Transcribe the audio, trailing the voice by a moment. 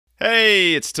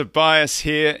Hey, it's Tobias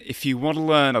here. If you want to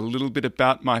learn a little bit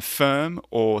about my firm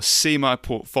or see my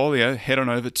portfolio, head on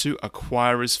over to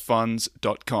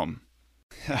acquirersfunds.com.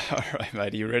 All right,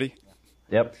 mate, are you ready?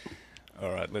 Yep.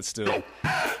 All right, let's do it.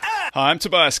 Hi, I'm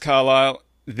Tobias Carlisle.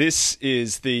 This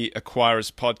is the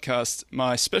Acquirers Podcast.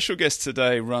 My special guest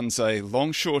today runs a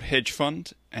long-short hedge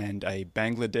fund and a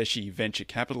Bangladeshi venture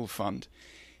capital fund.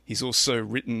 He's also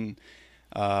written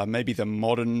maybe the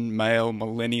modern male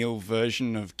millennial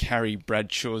version of Carrie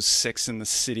Bradshaw's Sex and the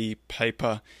City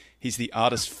paper. He's the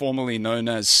artist formerly known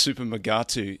as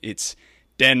Supermugatu. It's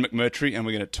Dan McMurtrie, and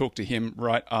we're going to talk to him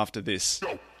right after this.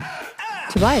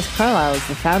 Tobias Carlisle is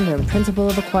the founder and principal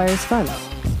of Acquirers Funds.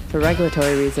 For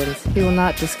regulatory reasons, he will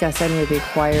not discuss any of the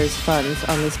Acquirers Funds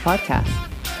on this podcast.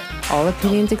 All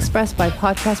opinions expressed by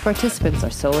podcast participants are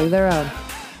solely their own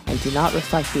and do not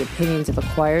reflect the opinions of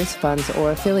Acquirers Funds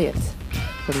or affiliates.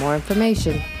 For more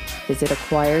information, visit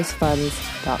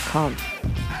acquirersfunds.com.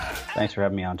 Thanks for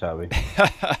having me on, Toby.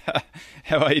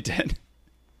 How are you, Dan?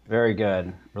 Very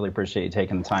good. Really appreciate you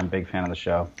taking the time. Big fan of the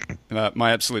show.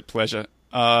 My absolute pleasure.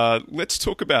 Let's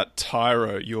talk about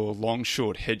Tyro, your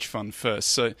long-short hedge fund first.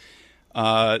 So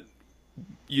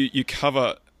you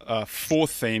cover four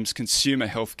themes: consumer,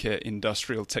 healthcare,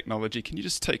 industrial, technology. Can you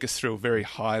just take us through a very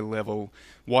high level?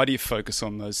 Why do you focus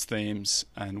on those themes,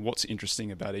 and what's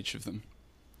interesting about each of them?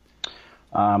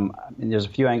 There's a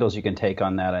few angles you can take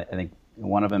on that. I think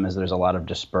one of them is there's a lot of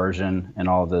dispersion in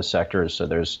all of those sectors. So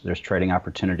there's trading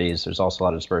opportunities. There's also a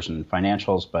lot of dispersion in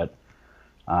financials, but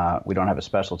we don't have a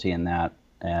specialty in that.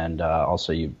 And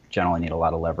also you generally need a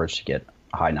lot of leverage to get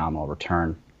a high nominal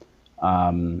return.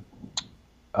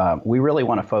 We really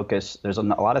want to focus. There's a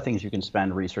lot of things you can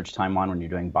spend research time on when you're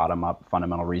doing bottom-up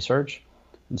fundamental research.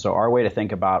 And so our way to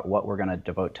think about what we're going to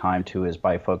devote time to is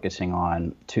by focusing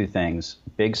on two things: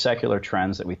 big secular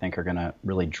trends that we think are going to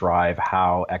really drive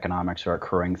how economics are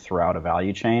occurring throughout a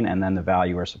value chain, and then the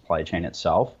value or supply chain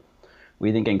itself.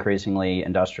 We think increasingly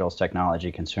industrials,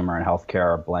 technology, consumer, and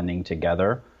healthcare are blending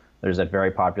together. There's that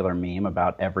very popular meme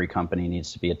about every company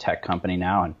needs to be a tech company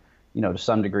now. And, to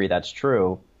some degree that's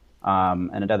true.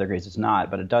 And in other degrees it's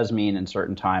not. But it does mean in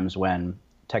certain times when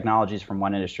technologies from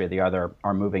one industry or the other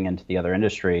are moving into the other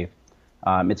industry,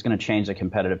 it's going to change the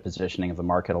competitive positioning of the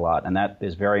market a lot. And that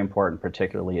is very important,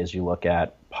 particularly as you look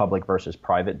at public versus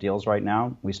private deals right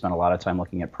now. We spend a lot of time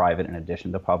looking at private in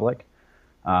addition to public.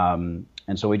 And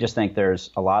so we just think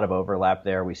there's a lot of overlap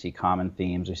there. We see common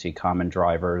themes, we see common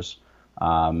drivers,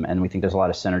 and we think there's a lot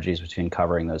of synergies between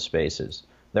covering those spaces.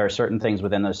 There are certain things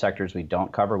within those sectors we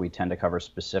don't cover. We tend to cover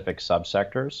specific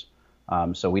subsectors.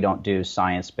 So we don't do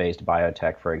science-based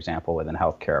biotech, for example, within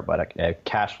healthcare, but a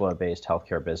cash flow-based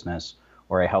healthcare business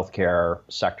or a healthcare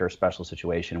sector special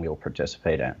situation we will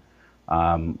participate in.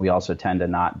 We also tend to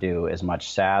not do as much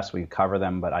SaaS. We cover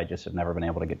them, but I just have never been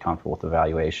able to get comfortable with the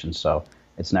valuation. So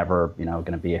it's never, going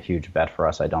to be a huge bet for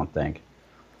us, I don't think.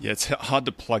 Yeah, it's hard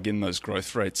to plug in those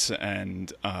growth rates,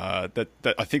 and that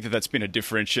I think that's been a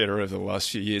differentiator over the last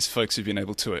few years. Folks have been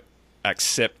able to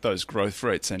accept those growth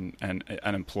rates and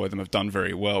employ them, have done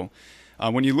very well.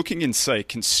 When you're looking in, say,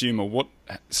 consumer,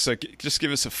 just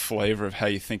give us a flavor of how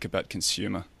you think about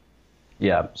consumer.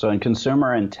 Yeah, so in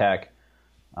consumer and tech,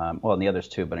 and the others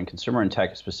too, but in consumer and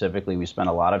tech specifically, we spend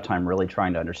a lot of time really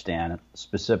trying to understand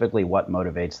specifically what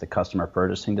motivates the customer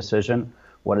purchasing decision.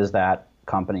 What does that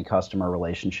company-customer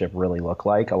relationship really look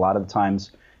like? A lot of the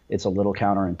times it's a little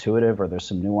counterintuitive, or there's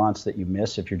some nuance that you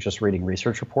miss if you're just reading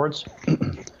research reports.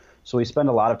 So we spend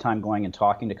a lot of time going and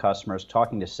talking to customers,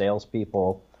 talking to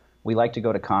salespeople. We like to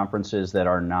go to conferences that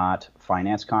are not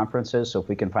finance conferences. So if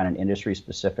we can find an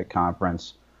industry-specific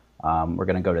conference, we're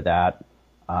going to go to that.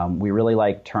 We really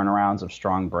like turnarounds of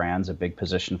strong brands. A big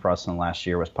position for us in the last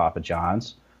year was Papa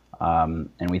John's.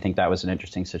 And we think that was an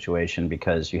interesting situation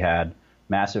because you had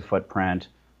massive footprint,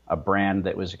 a brand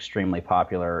that was extremely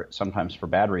popular, sometimes for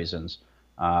bad reasons,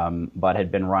 but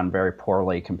had been run very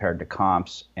poorly compared to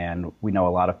comps. And we know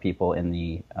a lot of people in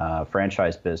the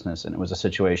franchise business, and it was a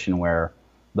situation where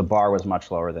the bar was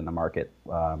much lower than the market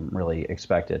really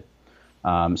expected.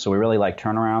 So we really like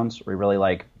turnarounds. We really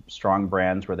like strong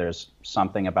brands where there's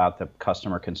something about the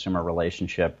customer-consumer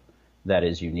relationship that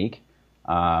is unique.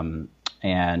 And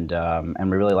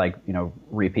we really like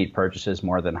repeat purchases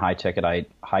more than high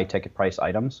ticket price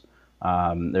items.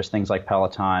 There's things like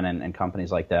Peloton and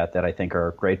companies like that I think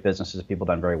are great businesses. People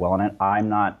have done very well in it. I'm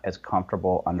not as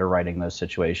comfortable underwriting those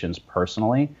situations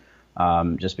personally,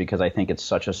 just because I think it's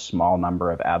such a small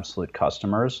number of absolute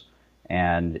customers,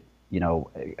 and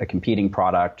a competing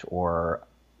product or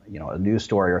a news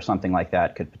story or something like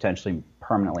that could potentially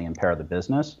permanently impair the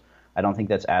business. I don't think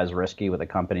that's as risky with a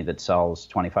company that sells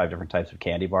 25 different types of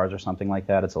candy bars or something like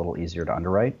that. It's a little easier to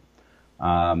underwrite.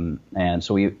 And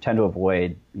so we tend to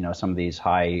avoid, some of these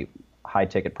high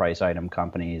ticket price item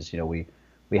companies.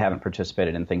 We haven't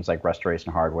participated in things like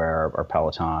Restoration Hardware or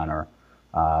Peloton or,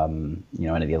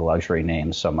 any of the luxury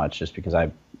names so much, just because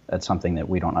that's something that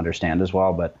we don't understand as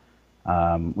well. But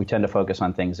we tend to focus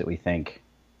on things that we think,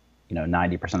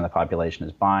 90% of the population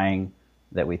is buying,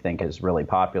 that we think is really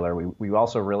popular. We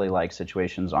also really like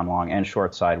situations on long and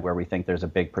short side where we think there's a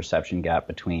big perception gap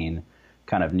between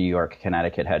kind of New York,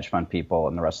 Connecticut hedge fund people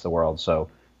and the rest of the world. So,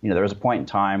 there was a point in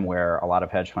time where a lot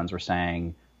of hedge funds were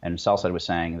saying, and sell side was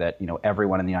saying that,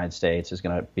 everyone in the United States is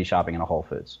going to be shopping in a Whole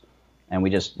Foods. And we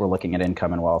just were looking at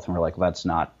income and wealth and we're like, that's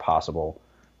not possible.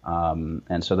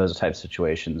 And so those are types of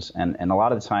situations. And a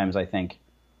lot of the times I think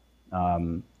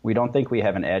we don't think we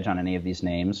have an edge on any of these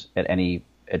names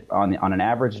on an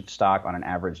average stock on an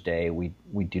average day. We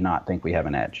do not think we have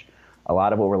an edge. A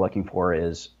lot of what we're looking for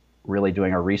is really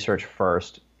doing our research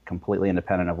first, completely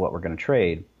independent of what we're going to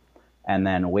trade, and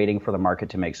then waiting for the market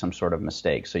to make some sort of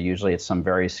mistake. So usually it's some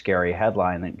very scary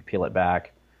headline that you peel it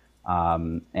back,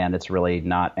 and it's really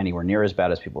not anywhere near as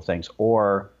bad as people think,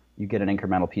 or you get an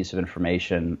incremental piece of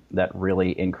information that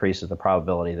really increases the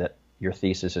probability that your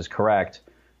thesis is correct,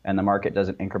 and the market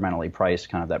doesn't incrementally price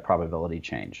kind of that probability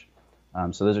change.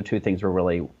 So those are two things we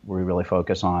really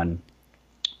focus on,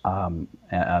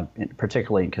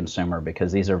 particularly in consumer,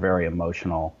 because these are very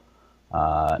emotional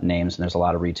names, and there's a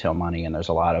lot of retail money, and there's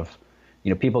a lot of,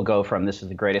 people go from this is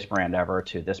the greatest brand ever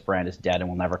to this brand is dead and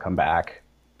will never come back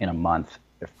in a month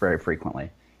very frequently.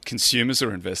 Consumers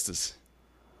or investors?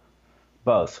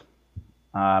 Both.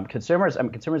 Consumers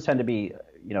tend to be,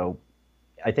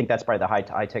 I think that's probably the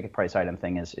high ticket price item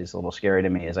thing is a little scary to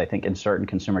me, is I think in certain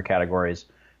consumer categories,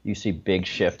 you see big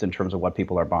shift in terms of what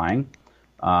people are buying.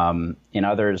 In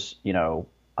others, the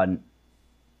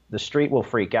street will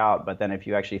freak out, but then if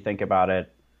you actually think about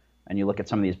it and you look at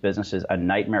some of these businesses, a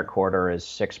nightmare quarter is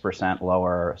 6%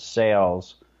 lower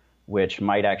sales, which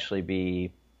might actually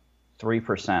be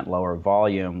 3% lower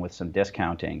volume with some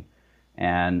discounting.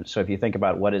 And so if you think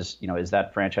about what is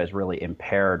that franchise really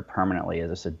impaired permanently? Is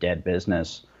this a dead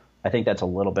business? I think that's a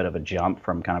little bit of a jump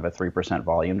from kind of a 3%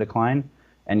 volume decline.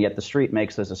 And yet the street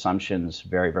makes those assumptions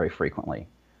very, very frequently.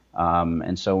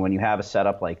 And so when you have a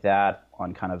setup like that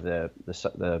on kind of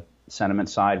the sentiment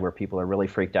side, where people are really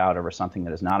freaked out over something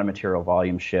that is not a material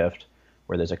volume shift,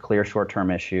 where there's a clear short-term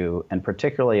issue, and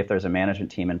particularly if there's a management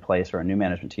team in place or a new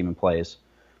management team in place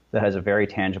that has a very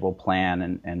tangible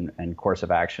plan and course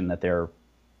of action that they're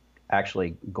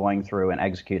actually going through and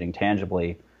executing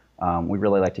tangibly, we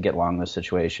really like to get long those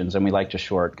situations. And we like to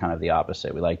short kind of the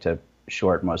opposite. We like to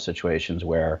short most situations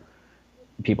where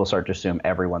people start to assume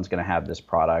everyone's going to have this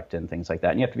product and things like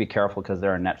that. And you have to be careful because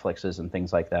there are Netflixes and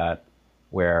things like that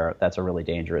where that's a really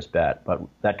dangerous bet. But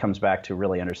that comes back to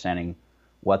really understanding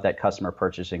what that customer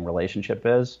purchasing relationship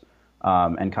is,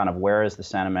 and kind of where is the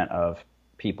sentiment of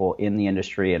people in the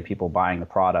industry and people buying the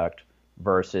product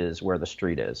versus where the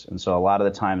street is. And so a lot of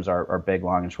the times our big,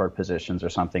 long, and short positions are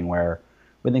something where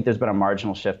we think there's been a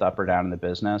marginal shift up or down in the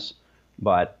business,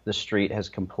 but the street has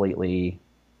completely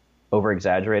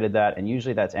over-exaggerated that, and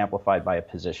usually that's amplified by a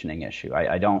positioning issue.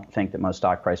 I don't think that most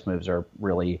stock price moves are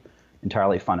really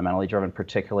entirely fundamentally driven,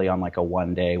 particularly on like a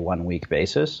 1 day, 1 week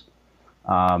basis.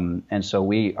 And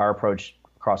so our approach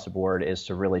across the board is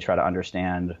to really try to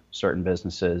understand certain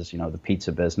businesses, the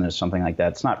pizza business, something like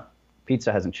that.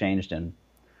 Pizza hasn't changed in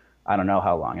I don't know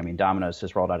how long. I mean, Domino's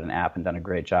has rolled out an app and done a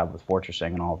great job with fortressing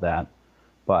and all of that.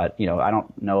 But, I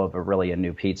don't know of a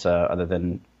new pizza other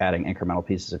than adding incremental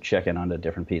pieces of chicken onto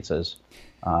different pizzas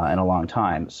in a long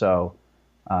time. So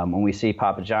when we see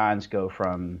Papa John's go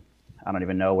from, I don't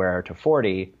even know where, to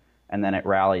 40, and then it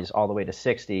rallies all the way to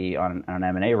 60 on an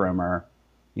M&A rumor,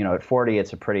 at 40,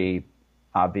 it's a pretty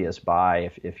obvious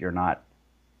buy if you're not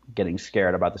getting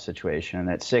scared about the situation. And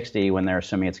at 60, when they're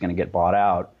assuming it's going to get bought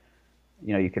out,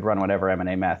 you could run whatever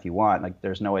M&A math you want. Like,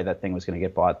 there's no way that thing was going to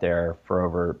get bought there for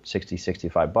over 60,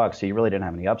 65 bucks. So you really didn't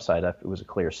have any upside. It was a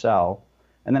clear sell.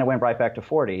 And then it went right back to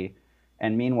 40.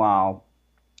 And meanwhile,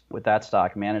 with that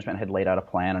stock, management had laid out a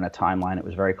plan and a timeline. It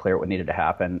was very clear what needed to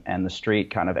happen. And the street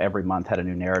kind of every month had a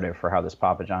new narrative for how this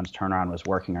Papa John's turnaround was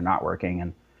working or not working.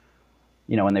 And,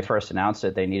 when they first announced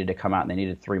it, they needed to come out and they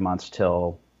needed 3 months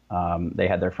till they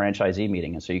had their franchisee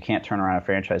meeting. And so you can't turn around a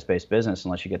franchise-based business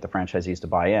unless you get the franchisees to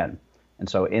buy in. And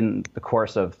so in the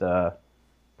course of the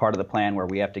part of the plan where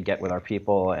we have to get with our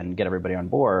people and get everybody on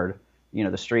board,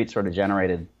 the street sort of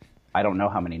generated, I don't know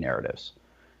how many narratives.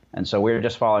 And so we're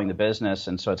just following the business.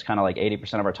 And so it's kind of like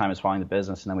 80% of our time is following the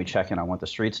business, and then we check in on what the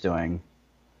street's doing.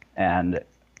 And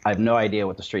I have no idea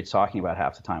what the street's talking about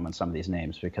half the time on some of these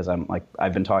names, because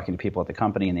I've been talking to people at the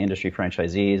company and the industry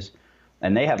franchisees,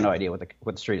 and they have no idea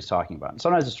what the street is talking about. And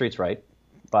sometimes the street's right,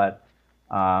 but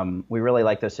we really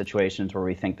like those situations where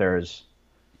we think there's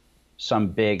some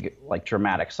big, like,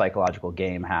 dramatic psychological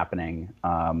game happening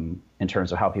in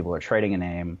terms of how people are trading a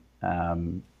name,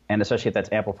 and especially if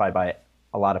that's amplified by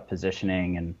a lot of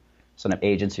positioning and sort of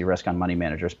agency risk on money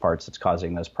managers' parts that's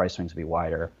causing those price swings to be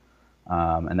wider.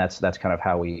 And that's kind of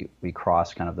how we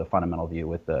cross kind of the fundamental view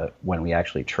with when we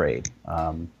actually trade.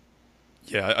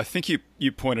 Yeah, I think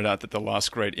you pointed out that the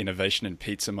last great innovation in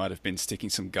pizza might have been sticking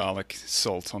some garlic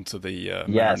salt onto the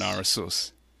marinara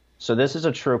sauce. So this is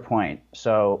a true point.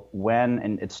 So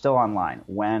and it's still online,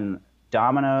 when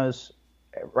Domino's,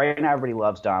 right now everybody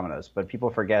loves Domino's, but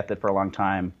people forget that for a long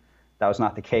time that was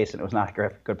not the case, and it was not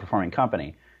a good performing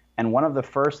company. And one of the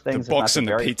first things, the box and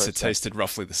the pizza tasted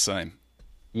roughly the same.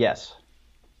 Yes.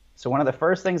 So one of the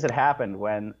first things that happened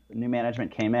when new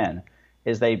management came in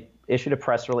is they issued a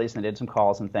press release, and they did some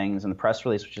calls and things, and the press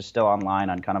release, which is still online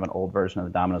on kind of an old version of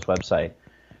the Domino's website,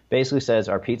 basically says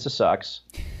our pizza sucks,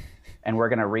 and we're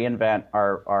going to reinvent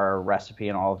our recipe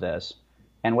and all of this.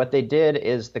 And what they did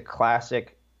is the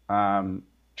classic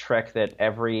trick that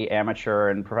every amateur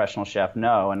and professional chef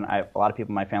know, and a lot of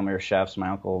people in my family are chefs. My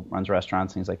uncle runs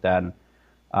restaurants, things like that.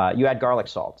 And you add garlic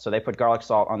salt. So they put garlic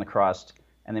salt on the crust,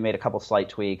 and they made a couple slight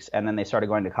tweaks, and then they started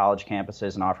going to college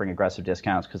campuses and offering aggressive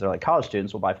discounts, because they're like, college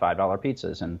students will buy $5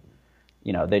 pizzas, and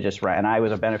they just ran. And I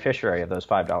was a beneficiary of those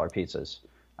 $5 pizzas,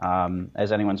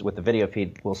 as anyone with the video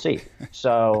feed will see.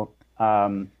 So,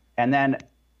 and then,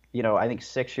 I think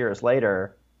 6 years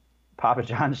later, Papa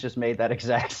John's just made that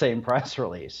exact same press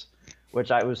release, which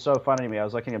was so funny to me. I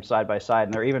was looking at them side by side,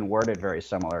 and they're even worded very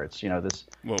similar. It's, we're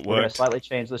going to slightly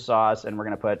change the sauce, and we're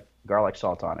going to put garlic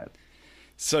salt on it.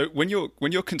 So when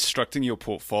you're constructing your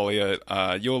portfolio,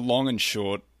 you're long and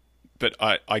short, but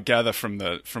I gather from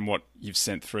what you've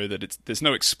sent through that there's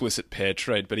no explicit pair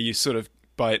trade. But are you sort of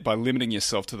by limiting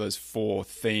yourself to those 4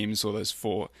 themes or those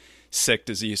 4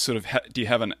 sectors, are you sort of do you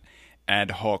have an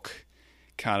ad hoc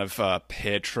kind of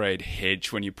pair trade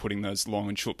hedge when you're putting those long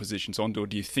and short positions on, or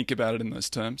do you think about it in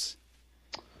those terms?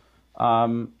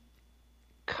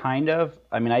 Kind of.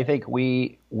 I mean, I think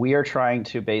we are trying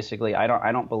to basically.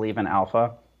 I don't believe in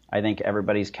alpha. I think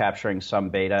everybody's capturing some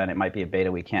beta, and it might be a beta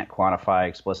we can't quantify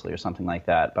explicitly or something like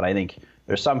that. But I think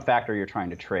there's some factor you're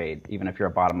trying to trade, even if you're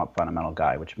a bottom-up fundamental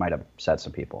guy, which might upset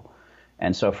some people.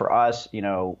 And so for us,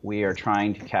 we are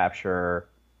trying to capture.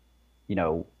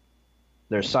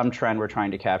 There's some trend we're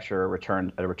trying to capture a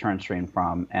return stream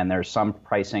from, and there's some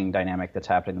pricing dynamic that's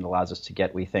happening that allows us to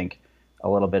get, we think, a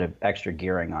little bit of extra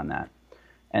gearing on that.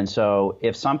 And so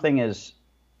if something is,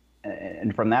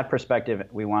 and from that perspective,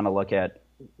 we want to look at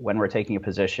when we're taking a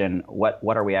position, what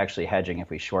are we actually hedging if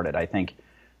we short it? I think,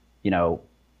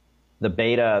 the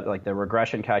beta, like the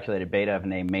regression calculated beta of a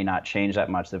name may not change that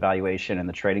much. The valuation and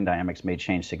the trading dynamics may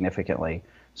change significantly.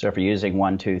 So if you're using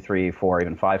 1, 2, 3, 4,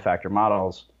 even 5-factor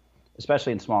models,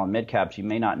 especially in small and mid caps, you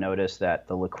may not notice that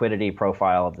the liquidity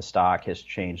profile of the stock has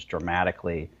changed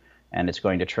dramatically, and it's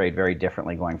going to trade very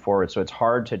differently going forward. So it's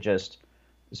hard to just,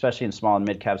 especially in small and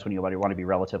mid caps, when you want to be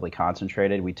relatively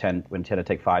concentrated, we tend to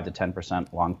take 5 to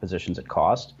 10% long positions at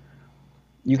cost.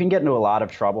 You can get into a lot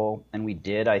of trouble, and we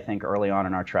did, I think, early on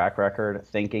in our track record,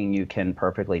 thinking you can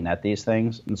perfectly net these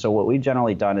things. And so what we've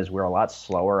generally done is we're a lot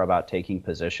slower about taking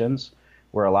positions.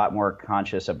 We're a lot more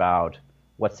conscious about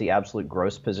what's the absolute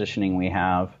gross positioning we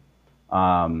have,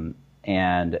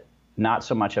 and not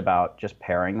so much about just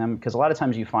pairing them. Because a lot of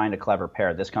times you find a clever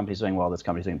pair. This company's doing well, this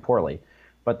company's doing poorly.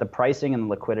 But the pricing and the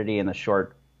liquidity and the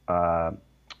short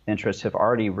interests have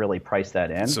already really priced that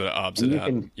in. So it obs it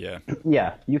out.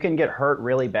 Yeah, you can get hurt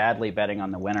really badly betting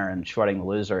on the winner and shorting the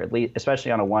loser, at least,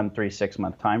 especially on a 1, 3, 6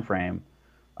 month time frame.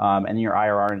 And your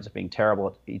IRR ends up being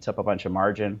terrible. It eats up a bunch of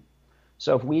margin.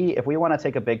 So if we want to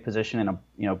take a big position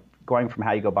in going from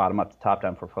how you go bottom up to top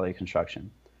down portfolio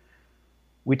construction,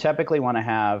 we typically want to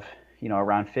have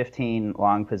around 15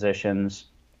 long positions,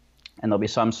 and there'll be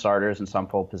some starters and some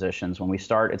full positions. When we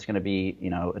start, it's going to be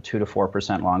a 2 to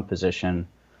 4% long position.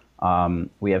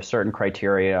 We have certain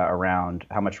criteria around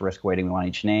how much risk weighting we want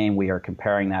each name. We are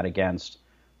comparing that against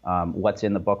what's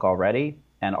in the book already,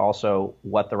 and also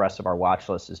what the rest of our watch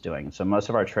list is doing. So most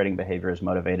of our trading behavior is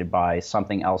motivated by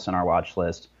something else in our watch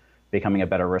list becoming a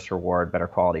better risk reward, better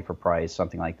quality for price,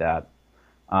 something like that.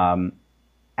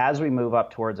 As we move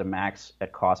up towards a max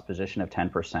at cost position of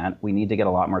 10%, we need to get a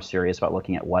lot more serious about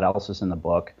looking at what else is in the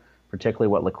book, particularly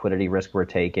what liquidity risk we're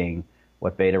taking,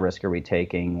 what beta risk are we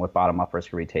taking, what bottom-up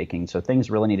risk are we taking. So things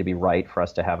really need to be right for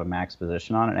us to have a max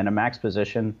position on it. And a max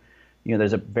position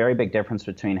there's a very big difference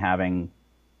between having,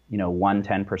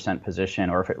 10% position,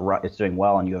 or if it's doing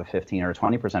well and you have a 15 or a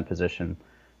 20% position,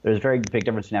 there's a very big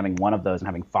difference between having one of those and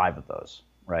having 5 of those,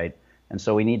 right? And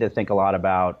so we need to think a lot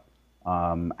about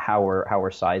how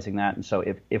we're sizing that. And so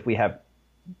if we have,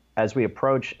 as we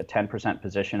approach a 10%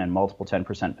 position and multiple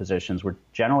 10% positions, we're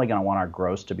generally going to want our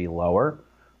gross to be lower.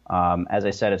 As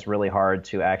I said, it's really hard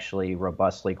to actually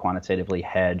robustly, quantitatively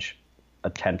hedge a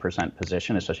 10%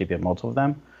 position, especially if you have multiple of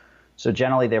them. So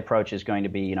generally the approach is going to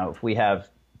be, if we had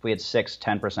 6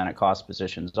 10% at cost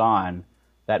positions on,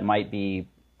 that might be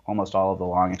almost all of the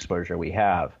long exposure we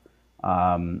have.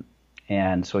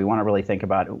 And so we want to really think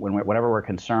about whenever we're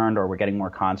concerned or we're getting more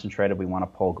concentrated, we want to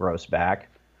pull gross back.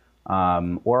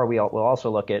 Or we'll also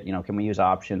look at, can we use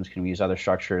options? Can we use other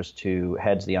structures to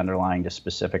hedge the underlying to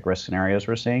specific risk scenarios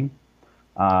we're seeing?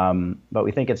 But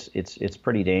we think it's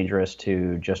pretty dangerous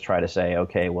to just try to say,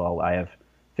 okay, well, I have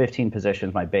 15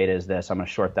 positions, my beta is this, I'm going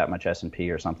to short that much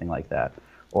S&P or something like that.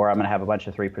 Or I'm going to have a bunch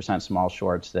of 3% small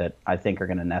shorts that I think are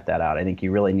going to net that out. I think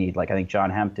you really need, I think John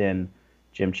Hempton,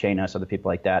 Jim Chanos, other people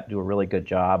like that do a really good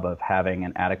job of having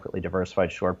an adequately diversified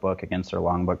short book against their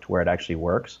long book to where it actually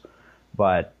works.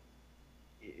 But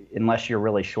unless you're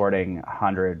really shorting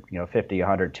 100, 50,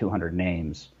 100, 200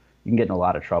 names, you can get in a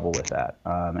lot of trouble with that.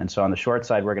 And so on the short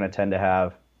side, we're going to tend to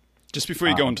have. Just before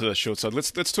you go on to the short side,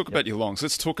 let's talk about your longs.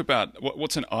 Let's talk about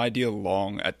what's an ideal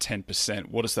long at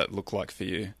 10%. What does that look like for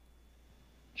you?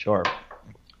 Sure.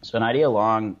 So an ideal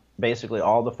long, basically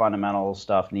all the fundamental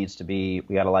stuff needs to be,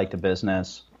 we got to like the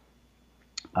business.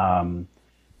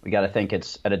 We got to think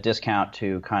it's at a discount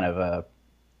to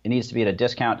it needs to be at a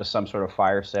discount to some sort of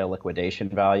fire sale liquidation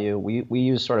value. We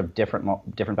use sort of different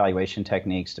valuation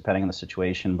techniques depending on the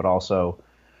situation, but also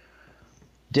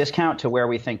discount to where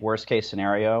we think worst case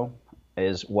scenario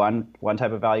is one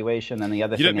type of valuation, and the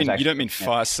other thing is actually, you don't mean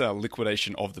fire sale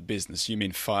liquidation of the business. You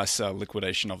mean fire sale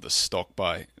liquidation of the stock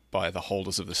by the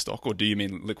holders of the stock, or do you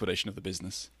mean liquidation of the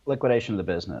business? Liquidation of the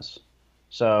business.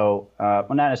 So, well,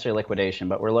 not necessarily liquidation,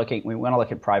 but we want to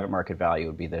look at private market value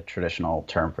would be the traditional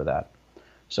term for that.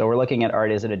 So we're looking at,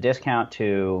 is it a discount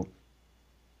to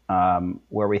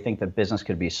where we think the business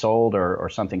could be sold or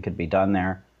something could be done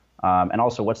there? And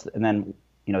also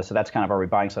so that's kind of, are we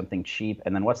buying something cheap?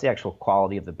 And then what's the actual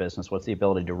quality of the business? What's the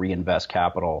ability to reinvest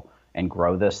capital and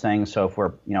grow this thing? So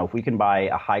if we can buy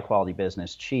a high quality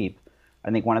business cheap,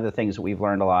 I think one of the things that we've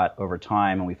learned a lot over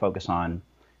time and we focus on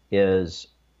is,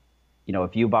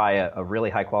 if you buy a really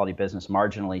high quality business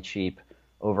marginally cheap,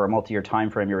 over a multi-year time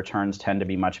frame, your returns tend to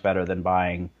be much better than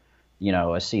buying,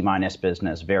 a C-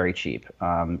 business very cheap.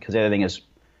 Because the other thing is,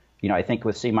 I think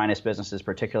with C- businesses,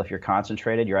 particularly if you're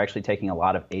concentrated, you're actually taking a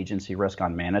lot of agency risk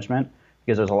on management,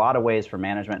 because there's a lot of ways for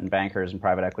management and bankers and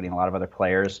private equity and a lot of other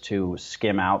players to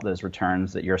skim out those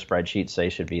returns that your spreadsheets say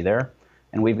should be there.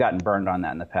 And we've gotten burned on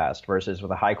that in the past, versus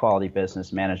with a high quality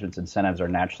business, management's incentives are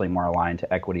naturally more aligned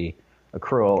to equity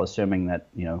accrual, assuming that,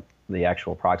 the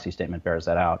actual proxy statement bears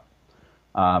that out.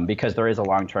 Because there is a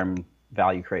long-term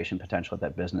value creation potential with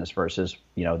that business versus,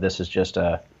 this is just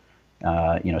a,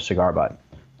 cigar butt.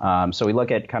 So we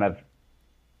look at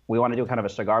we want to do kind of a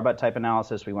cigar butt type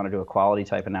analysis. We want to do a quality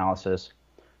type analysis.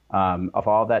 If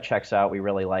all of that checks out, we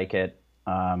really like it.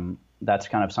 That's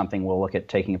kind of something we'll look at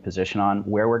taking a position on.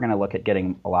 Where we're going to look at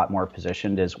getting a lot more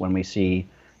positioned is when we see,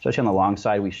 especially on the long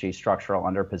side, we see structural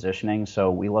under positioning.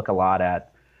 So we look a lot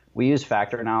at, we use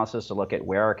factor analysis to look at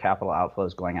where are capital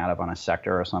outflows going out of on a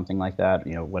sector or something like that,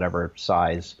 whatever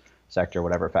size sector,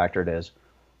 whatever factor it is.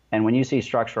 And when you see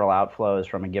structural outflows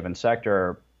from a given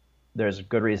sector, there's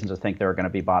good reason to think there are going to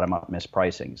be bottom-up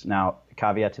mispricings. Now, the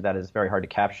caveat to that is it's very hard to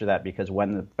capture that, because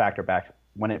when the factor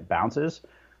when it bounces,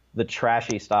 the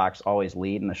trashy stocks always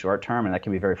lead in the short term, and that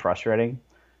can be very frustrating.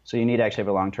 So you need to actually have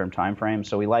a long-term time frame.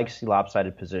 So we like to see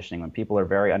lopsided positioning. When people are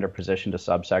very under-positioned a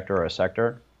subsector or a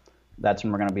sector, that's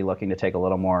when we're going to be looking to take a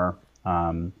little more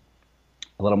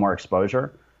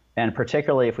exposure, and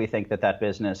particularly if we think that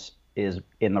business is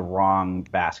in the wrong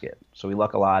basket. So we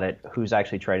look a lot at who's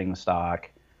actually trading the stock,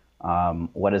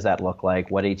 what does that look like,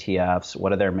 what ETFs,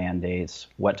 what are their mandates,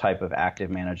 what type of active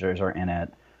managers are in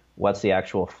it, what's the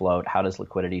actual float, how does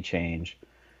liquidity change.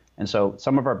 And so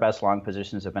some of our best long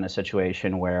positions have been a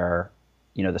situation where,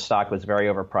 the stock was very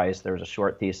overpriced, there was a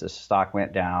short thesis, stock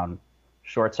went down,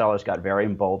 short sellers got very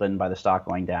emboldened by the stock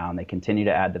going down, they continue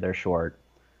to add to their short.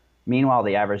 Meanwhile,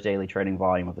 the average daily trading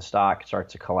volume of the stock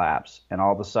starts to collapse, and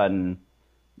all of a sudden,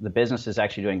 the business is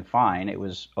actually doing fine. It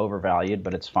was overvalued,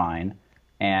 but it's fine.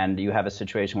 And you have a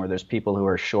situation where there's people who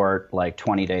are short like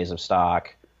 20 days of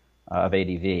stock of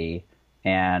ADV,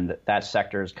 and that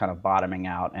sector is kind of bottoming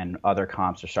out, and other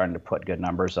comps are starting to put good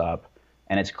numbers up.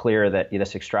 and it's clear that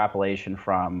this extrapolation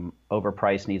from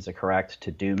overpriced needs to correct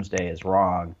to doomsday is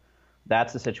wrong,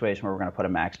 that's the situation where we're going to put a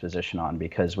max position on,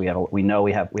 because we have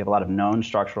a lot of known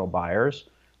structural buyers.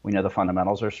 We know the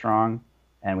fundamentals are strong,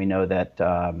 and we know that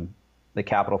the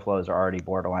capital flows are already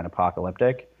borderline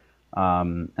apocalyptic.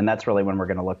 And that's really when we're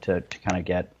going to look to kind of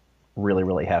get really,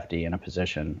 really hefty in a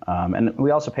position. And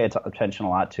we also pay attention a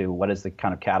lot to what is the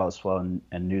kind of catalyst flow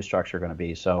and new structure going to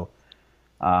be. So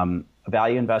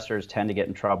value investors tend to get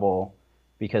in trouble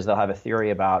because they'll have a theory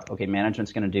about, okay,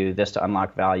 management's going to do this to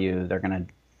unlock value. They're going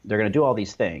to do all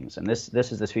these things, and this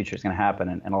feature is going to happen.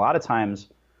 And a lot of times,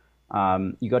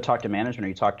 you go talk to management or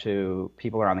you talk to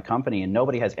people around the company, and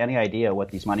nobody has any idea what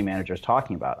these money managers are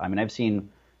talking about. I mean, I've seen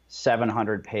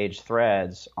 700-page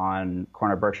threads on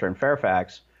Corner Berkshire and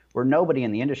Fairfax where nobody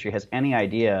in the industry has any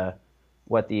idea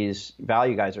what these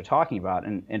value guys are talking about.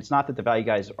 And it's not that the value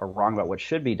guys are wrong about what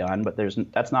should be done, but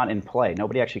that's not in play.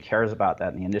 Nobody actually cares about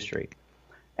that in the industry.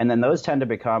 And then those tend to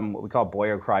become what we call boy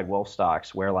who cried wolf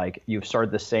stocks, where like you've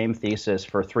started the same thesis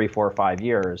for 3, 4, 5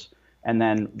 years. And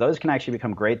then those can actually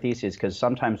become great theses, because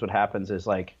sometimes what happens is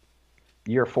like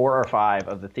year 4 or 5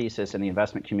 of the thesis in the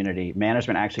investment community,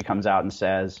 management actually comes out and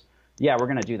says, yeah, we're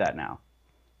going to do that now.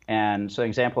 And so an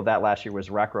example of that last year was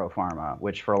Recro Pharma,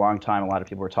 which for a long time a lot of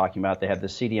people were talking about. They had the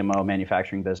CDMO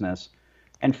manufacturing business.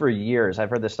 And for years, I've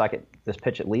heard this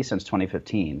pitch at least since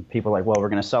 2015. People are like, well, we're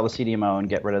going to sell the CDMO and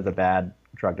get rid of the bad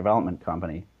drug development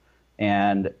company.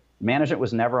 And management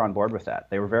was never on board with that.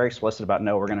 They were very explicit about,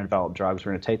 no, we're going to develop drugs.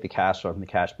 We're going to take the cash flow from the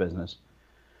cash business.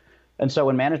 And so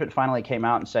when management finally came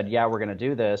out and said, yeah, we're going to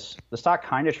do this, the stock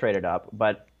kind of traded up,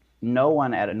 but no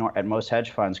one at most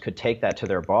hedge funds could take that to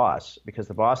their boss, because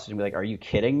the boss is going to be like, are you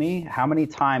kidding me? How many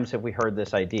times have we heard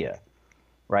this idea?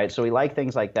 Right? So we like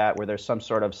things like that where there's some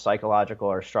sort of psychological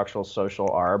or structural social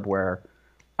arb where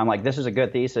I'm like, this is a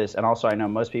good thesis, and also I know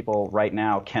most people right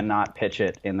now cannot pitch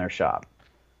it in their shop.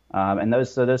 And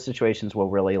those situations will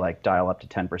really like dial up to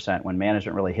 10% when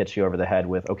management really hits you over the head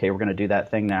with, okay, we're going to do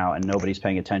that thing now, and nobody's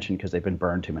paying attention because they've been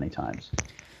burned too many times.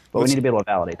 But we need to be able to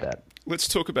validate that. Let's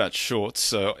talk about shorts.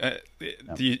 So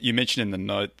you mentioned in the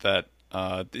note that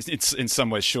it's in some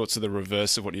ways shorts are the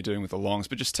reverse of what you're doing with the longs,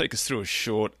 but just take us through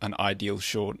an ideal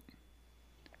short.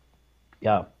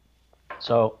 Yeah.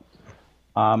 So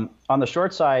on the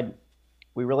short side,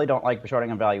 we really don't like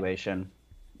shorting on valuation.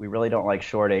 We really don't like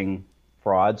shorting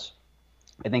frauds.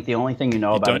 I think the only thing you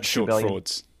know about don't short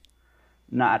frauds.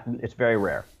 It's very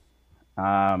rare.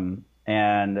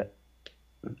 And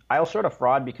I'll short a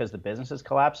fraud because the business is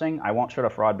collapsing. I won't short a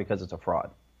fraud because it's a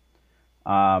fraud.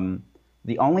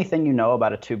 The only thing you know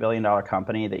about a $2 billion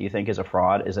company that you think is a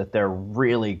fraud is that they're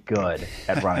really good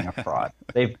at running a fraud.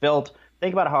 Think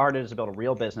about how hard it is to build a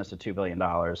real business at $2 billion.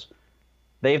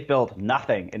 They've built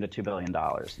nothing into $2 billion.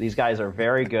 These guys are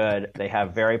very good. They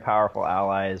have very powerful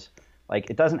allies.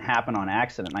 Like, it doesn't happen on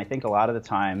accident. And I think a lot of the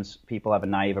times people have a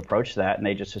naive approach to that, and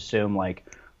they just assume like,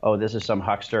 oh, this is some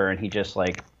huckster and he just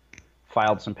like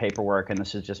filed some paperwork and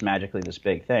this is just magically this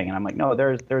big thing. And I'm like, no,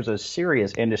 there's a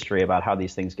serious industry about how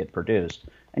these things get produced,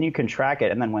 and you can track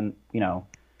it. And then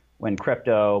when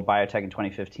crypto, biotech in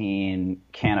 2015,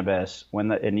 cannabis,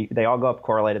 they all go up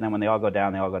correlated, and then when they all go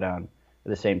down at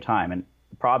the same time. And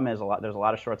the problem is there's a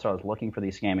lot of short sellers looking for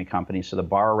these scammy companies, so the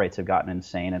borrow rates have gotten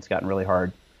insane. It's gotten really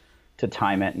hard to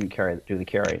time it and do the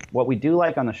carry. What we do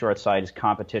like on the short side is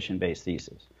competition-based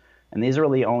theses. And these are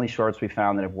really the only shorts we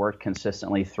found that have worked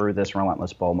consistently through this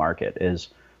relentless bull market, is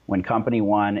when company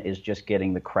one is just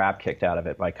getting the crap kicked out of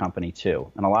it by company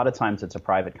two. And a lot of times it's a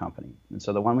private company. And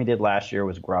so the one we did last year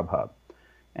was Grubhub.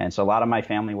 And so a lot of my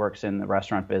family works in the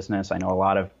restaurant business. I know a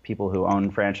lot of people who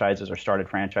own franchises or started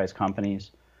franchise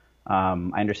companies. I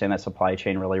understand that supply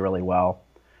chain really, really well.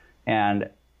 And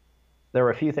there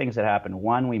were a few things that happened.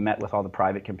 One, we met with all the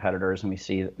private competitors, and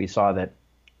we saw that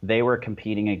they were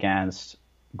competing against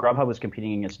Grubhub was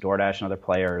competing against DoorDash and other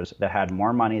players that had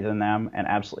more money than them and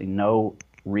absolutely no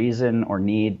reason or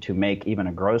need to make even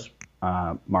a gross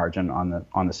margin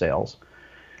on the sales.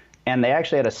 And they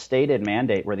actually had a stated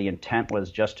mandate where the intent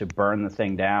was just to burn the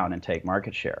thing down and take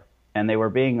market share. And they were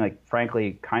being, like,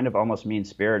 frankly, kind of almost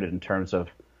mean-spirited in terms of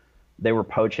they were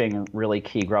poaching really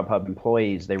key Grubhub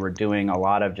employees. They were doing a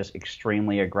lot of just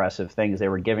extremely aggressive things. They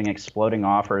were giving exploding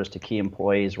offers to key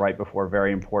employees right before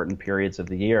very important periods of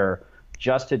the year,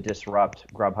 just to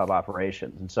disrupt Grubhub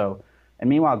operations. And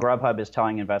meanwhile, Grubhub is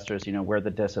telling investors, we're the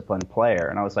disciplined player.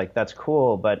 And I was like, that's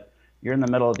cool, but you're in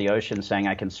the middle of the ocean saying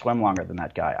I can swim longer than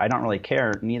that guy. I don't really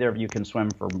care. Neither of you can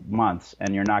swim for months,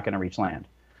 and you're not going to reach land.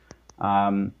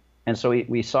 And so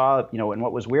we saw, and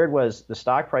what was weird was the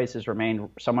stock prices remained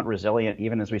somewhat resilient,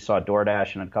 even as we saw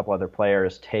DoorDash and a couple other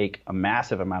players take a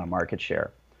massive amount of market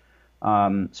share.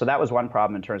 So that was one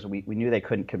problem in terms of we knew they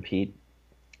couldn't compete.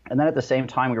 And then at the same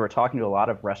time, we were talking to a lot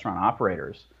of restaurant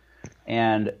operators,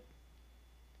 and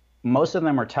most of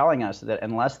them were telling us that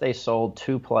unless they sold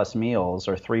 2+ meals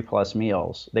or 3+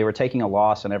 meals, they were taking a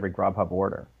loss on every Grubhub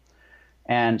order.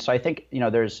 And so I think,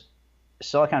 there's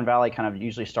Silicon Valley kind of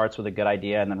usually starts with a good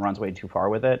idea and then runs way too far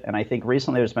with it. And I think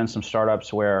recently there's been some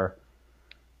startups where,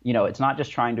 it's not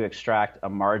just trying to extract a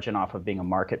margin off of being a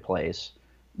marketplace.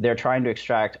 They're trying to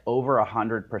extract over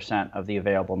 100% of the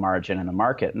available margin in the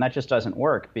market. And that just doesn't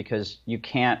work because you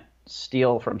can't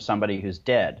steal from somebody who's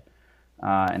dead,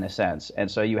 in a sense. And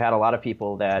so you had a lot of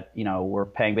people that, were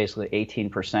paying basically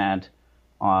 18%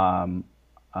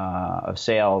 of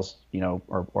sales,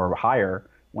 or higher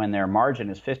when their margin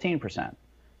is 15%.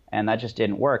 And that just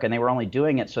didn't work. And they were only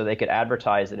doing it so they could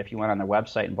advertise that if you went on their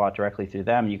website and bought directly through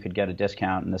them, you could get a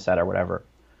discount and this, that, or whatever.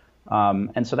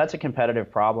 And so that's a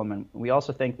competitive problem. And we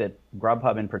also think that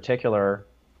Grubhub in particular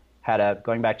had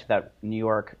going back to that New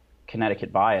York,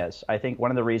 Connecticut bias. I think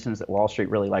one of the reasons that Wall Street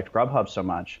really liked Grubhub so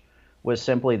much was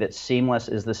simply that Seamless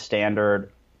is the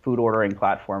standard food ordering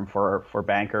platform for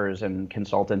bankers and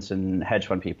consultants and hedge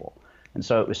fund people. And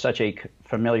so it was such a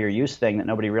familiar use thing that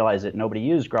nobody realized that nobody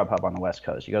used Grubhub on the West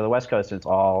Coast. You go to the West Coast, it's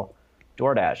all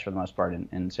DoorDash for the most part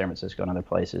in San Francisco and other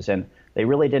places. And they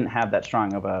really didn't have that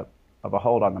strong of a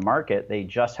hold on the market. They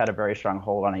just had a very strong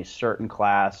hold on a certain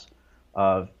class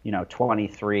of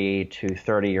 23 to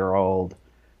 30-year-old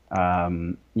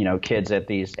kids at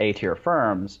these A-tier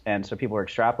firms. And so people were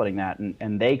extrapolating that,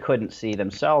 and they couldn't see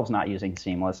themselves not using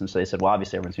Seamless. And so they said, well,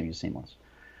 obviously everyone's going to use Seamless.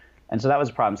 And so that was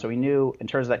a problem. So we knew, in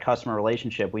terms of that customer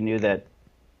relationship, we knew that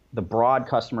the broad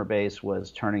customer base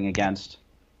was turning against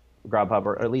Grubhub,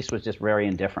 or at least was just very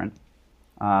indifferent.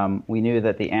 We knew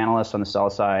that the analysts on the sell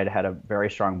side had a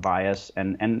very strong bias,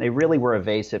 and they really were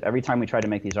evasive. Every time we tried to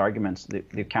make these arguments,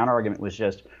 the counter argument was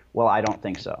just, well, I don't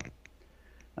think so. And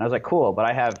I was like, cool, but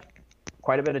I have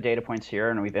quite a bit of data points here,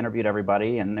 and we've interviewed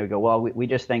everybody, and they go, well, we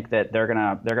just think that they're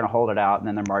gonna hold it out, and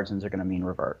then their margins are gonna mean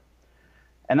revert.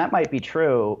 And that might be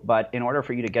true, but in order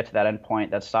for you to get to that end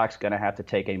point, that stock's going to have to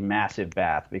take a massive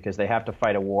bath because they have to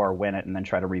fight a war, win it, and then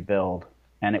try to rebuild.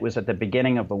 And it was at the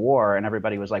beginning of the war, and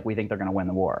everybody was like, we think they're going to win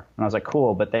the war. And I was like,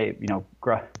 cool, but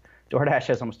DoorDash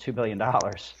has almost $2 billion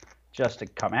just to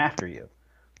come after you.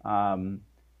 And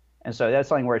so that's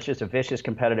something where it's just a vicious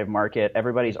competitive market.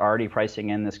 Everybody's already pricing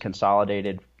in this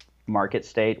consolidated market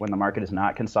state. When the market is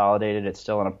not consolidated, it's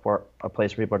still in a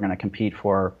place where people are going to compete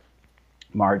for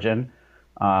margin.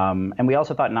 And we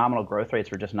also thought nominal growth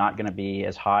rates were just not going to be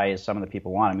as high as some of the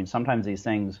people want. I mean, sometimes these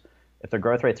things, if their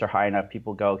growth rates are high enough,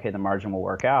 people go, okay, the margin will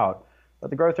work out. But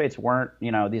the growth rates weren't,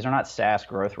 these are not SaaS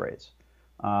growth rates.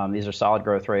 These are solid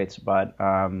growth rates. But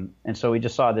and so we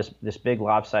just saw this big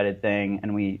lopsided thing.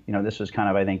 And this was kind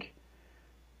of, I think,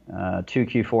 2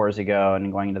 Q4s ago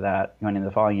and going into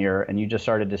the following year. And you just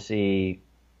started to see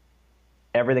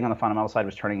everything on the fundamental side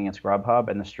was turning against Grubhub,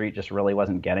 and the street just really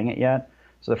wasn't getting it yet.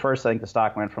 So I think the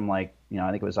stock went from I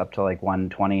think it was up to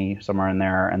 120, somewhere in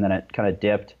there, and then it kind of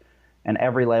dipped. And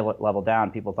every level down,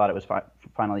 people thought it was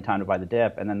finally time to buy the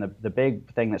dip. And then the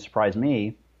big thing that surprised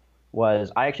me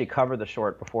was I actually covered the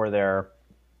short before their,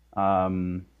 I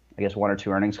guess, 1 or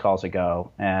 2 earnings calls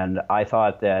ago. And I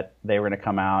thought that they were going to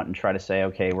come out and try to say,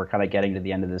 okay, we're kind of getting to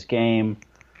the end of this game.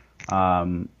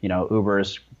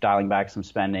 Uber's dialing back some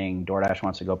spending. DoorDash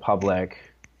wants to go public,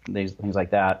 things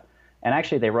like that. And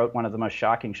actually, they wrote one of the most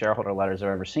shocking shareholder letters I've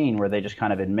ever seen, where they just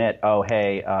kind of admit, oh,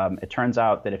 hey, it turns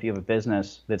out that if you have a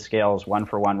business that scales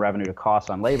 1-for-1 revenue to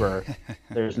cost on labor,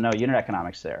 there's no unit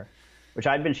economics there, which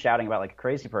I'd been shouting about like a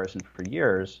crazy person for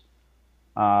years.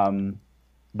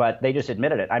 But they just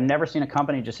admitted it. I've never seen a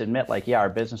company just admit, like, yeah, our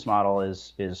business model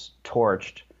is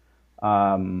torched,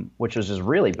 which was just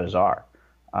really bizarre.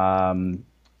 So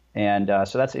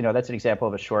that's an example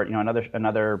of a short.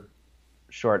 Another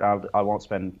short, I won't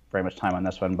spend very much time on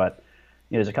this one, but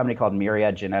there's a company called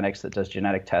Myriad Genetics that does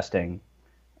genetic testing.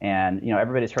 And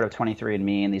everybody's heard of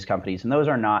 23andMe and these companies, and those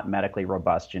are not medically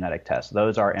robust genetic tests.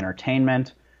 Those are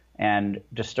entertainment and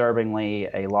disturbingly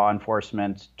a law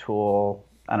enforcement tool.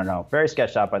 I don't know, very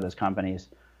sketched out by those companies.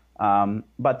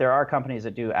 But there are companies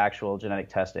that do actual genetic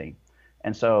testing.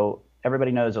 And so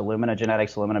everybody knows Illumina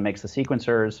Genetics. Illumina makes the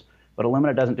sequencers, but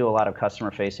Illumina doesn't do a lot of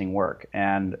customer-facing work.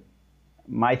 And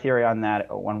my theory on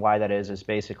why that is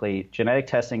basically genetic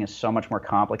testing is so much more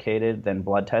complicated than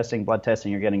blood testing. Blood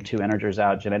testing, you're getting 2 integers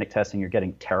out. Genetic testing, you're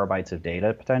getting terabytes of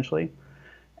data potentially.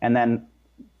 And then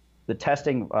the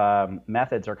testing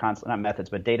methods are not methods,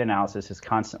 but data analysis is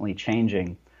constantly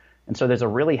changing. And so there's a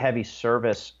really heavy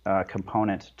service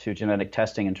component to genetic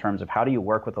testing in terms of how do you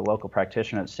work with a local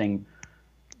practitioner that's seeing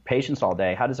patients all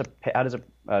day? How does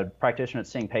a practitioner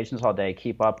that's seeing patients all day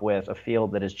keep up with a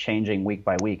field that is changing week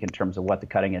by week in terms of what the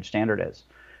cutting edge standard is?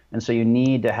 And so you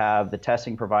need to have the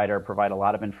testing provider provide a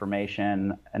lot of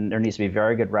information, and there needs to be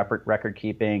very good record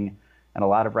keeping and a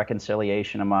lot of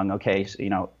reconciliation among, okay,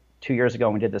 so, 2 years ago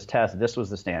when we did this test, this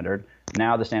was the standard.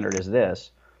 Now the standard is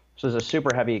this. So there's a super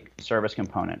heavy service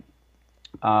component.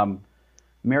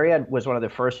 Myriad was one of the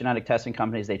first genetic testing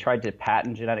companies. They tried to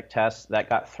patent genetic tests. That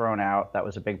got thrown out. That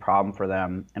was a big problem for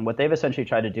them. And what they've essentially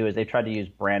tried to do is they've tried to use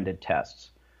branded tests.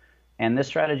 And this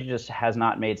strategy just has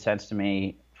not made sense to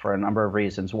me for a number of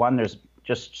reasons. One, there's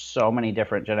just so many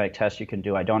different genetic tests you can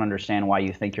do. I don't understand why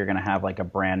you think you're going to have like a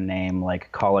brand name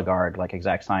like Cologuard, like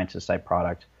Exact Sciences type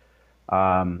product.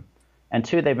 And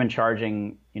two, they've been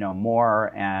charging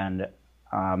more, and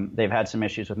they've had some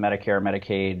issues with Medicare,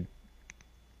 Medicaid,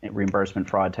 reimbursement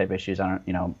fraud type issues. I'm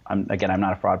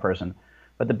not a fraud person,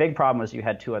 but the big problem was you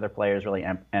had two other players really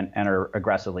enter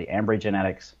aggressively: Ambry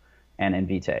Genetics and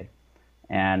Invitae.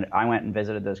 And I went and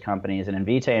visited those companies, and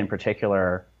Invitae in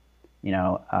particular,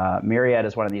 Myriad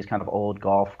is one of these kind of old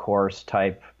golf course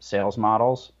type sales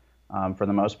models for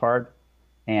the most part,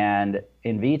 and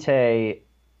Invitae,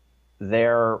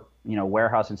 their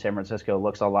warehouse in San Francisco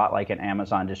looks a lot like an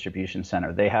Amazon distribution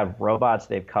center. They have robots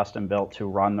they've custom built to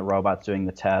run the robots doing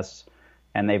the tests,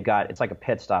 and it's like a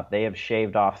pit stop. They have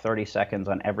shaved off 30 seconds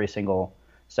on every single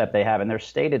step they have, and their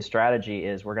stated strategy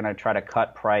is we're going to try to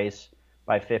cut price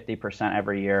by 50%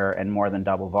 every year and more than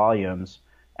double volumes,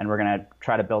 and we're going to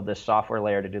try to build this software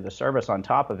layer to do the service on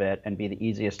top of it and be the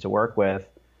easiest to work with.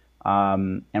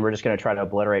 And we're just going to try to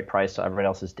obliterate price so everybody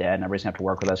else is dead, and everybody's going to have to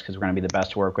work with us because we're going to be the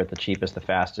best to work with, the cheapest, the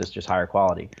fastest, just higher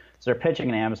quality. So they're pitching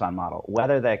an Amazon model.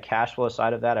 Whether the cash flow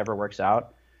side of that ever works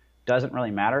out doesn't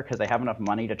really matter because they have enough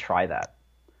money to try that.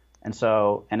 And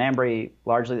Ambry,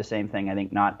 largely the same thing, I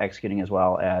think, not executing as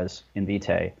well as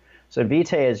Invitae. So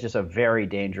Invitae is just a very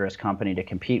dangerous company to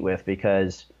compete with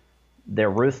because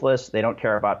they're ruthless. They don't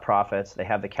care about profits. They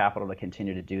have the capital to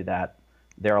continue to do that.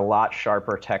 They're a lot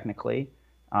sharper technically.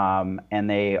 And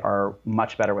they are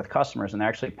much better with customers, and they're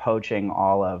actually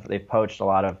they've poached a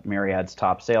lot of Myriad's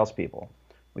top salespeople.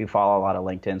 We follow a lot of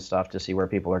LinkedIn stuff to see where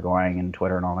people are going and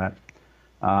Twitter and all that.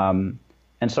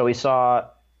 And so we saw,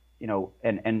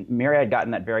 and Myriad got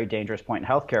in that very dangerous point in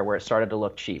healthcare where it started to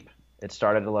look cheap. It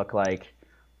started to look like,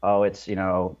 it's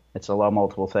a low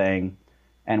multiple thing.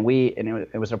 And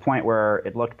it was a point where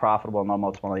it looked profitable, no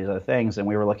multiple, and all these other things, and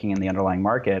we were looking in the underlying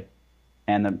market.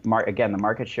 And the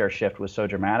market share shift was so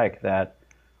dramatic that,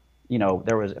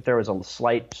 if there was a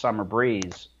slight summer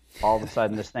breeze, all of a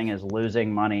sudden this thing is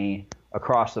losing money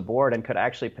across the board and could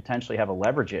actually potentially have a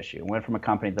leverage issue. It went from a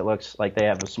company that looks like they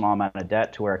have a small amount of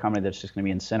debt to where a company that's just going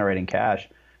to be incinerating cash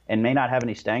and may not have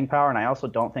any staying power. And I also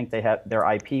don't think they have their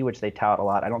IP, which they tout a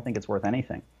lot. I don't think it's worth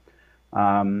anything.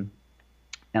 And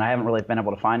I haven't really been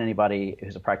able to find anybody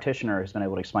who's a practitioner who's been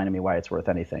able to explain to me why it's worth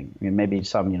anything. I mean, maybe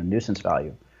some nuisance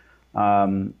value.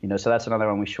 So that's another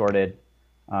one we shorted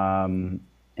and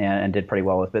did pretty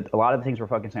well with. But a lot of the things we're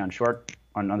focusing on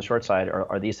the short side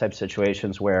are these types of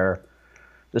situations where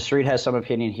the street has some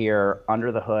opinion here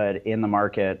under the hood in the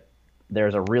market.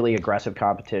 There's a really aggressive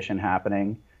competition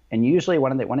happening, and usually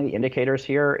one of the indicators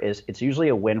here is it's usually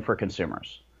a win for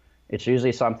consumers. It's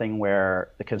usually something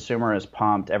where the consumer is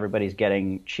pumped. Everybody's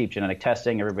getting cheap genetic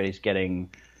testing. Everybody's getting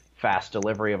fast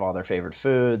delivery of all their favorite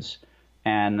foods.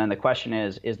 And then the question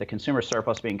is the consumer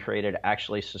surplus being created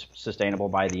actually sustainable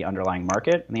by the underlying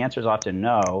market? And the answer is often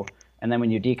no. And then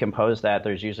when you decompose that,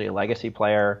 there's usually a legacy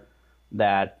player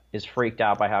that is freaked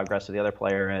out by how aggressive the other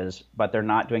player is, but they're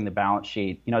not doing the balance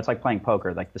sheet. It's like playing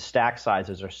poker. Like the stack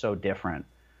sizes are so different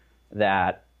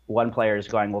that one player is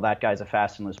going, well, that guy's a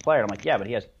fast and loose player. I'm like, yeah, but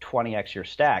he has 20x your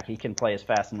stack. He can play as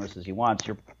fast and loose as he wants.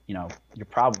 You're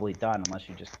probably done unless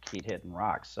you just keep hitting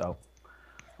rocks. So,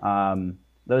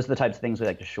 those are the types of things we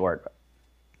like to short.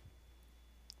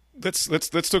 Let's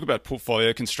talk about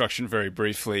portfolio construction very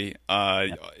briefly.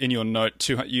 In your note,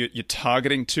 you're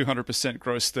targeting 200%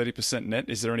 gross, 30% net.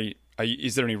 Is there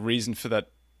any reason for that?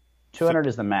 200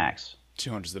 is the max.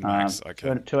 200 is the max.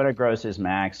 Okay. 200 gross is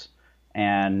max,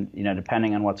 and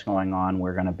depending on what's going on,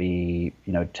 we're going to be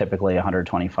typically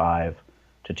 125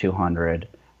 to 200.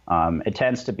 It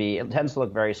tends to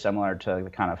look very similar to the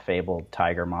kind of fabled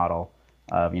Tiger model.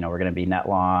 We're going to be net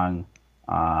long,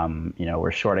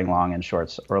 we're shorting long and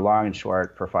shorts. We're long and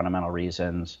short for fundamental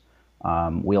reasons.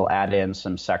 We'll add in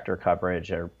some sector coverage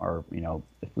or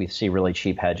if we see really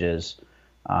cheap hedges,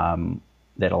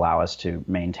 that allow us to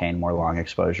maintain more long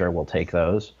exposure, we'll take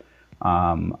those.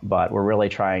 But we're really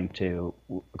trying to,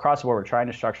 across the board, we're trying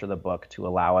to structure the book to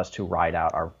allow us to ride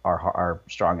out our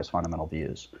strongest fundamental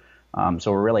views.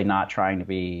 So we're really not trying to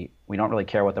we don't really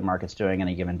care what the market's doing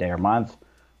any given day or month.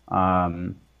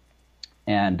 The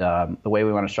way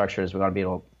we want to structure it is we want to be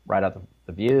able to write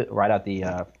out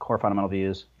the core fundamental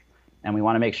views. And we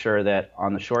want to make sure that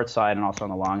on the short side and also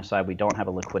on the long side, we don't have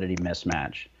a liquidity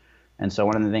mismatch. And so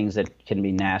one of the things that can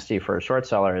be nasty for a short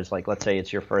seller is, like, let's say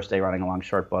it's your first day running a long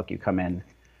short book. You come in,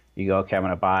 you go, okay, I'm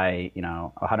going to buy,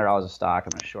 $100 of stock. I'm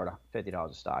going to short $50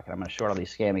 of stock, and I'm going to short all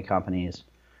these scammy companies,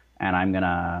 and I'm going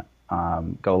to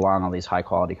go long all these high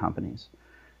quality companies.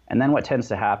 And then what tends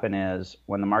to happen is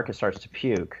when the market starts to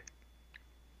puke,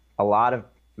 a lot of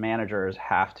managers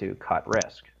have to cut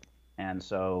risk. And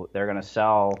so they're going to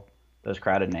sell those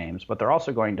crowded names, but they're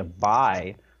also going to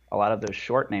buy a lot of those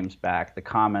short names back,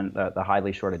 the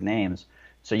highly shorted names,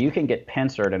 so you can get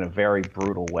pincered in a very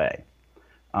brutal way.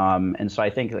 And so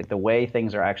I think, like, the way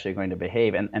things are actually going to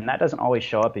behave, and that doesn't always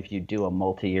show up if you do a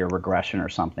multi-year regression or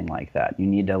something like that. You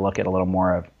need to look at a little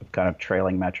more of kind of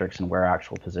trailing metrics and where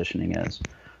actual positioning is.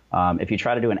 If you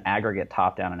try to do an aggregate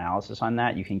top-down analysis on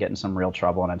that, you can get in some real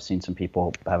trouble, and I've seen some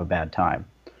people have a bad time.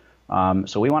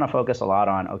 So we want to focus a lot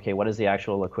on, okay, what is the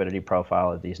actual liquidity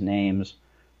profile of these names?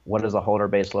 What does the holder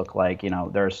base look like?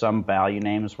 There are some value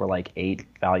names where, like, 8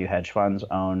 value hedge funds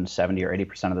own 70 or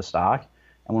 80% of the stock.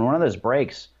 And when one of those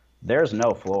breaks, there's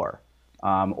no floor.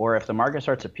 Or if the market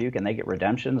starts to puke and they get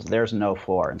redemptions, there's no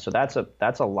floor. And so that's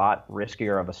a lot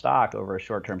riskier of a stock over a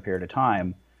short-term period of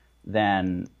time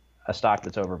than a stock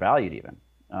that's overvalued even.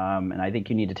 And I think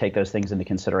you need to take those things into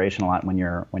consideration a lot when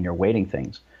you're weighting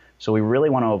things. So we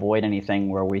really want to avoid anything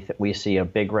where we see a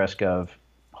big risk of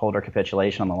holder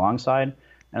capitulation on the long side.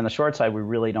 And on the short side, we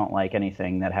really don't like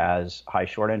anything that has high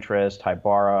short interest, high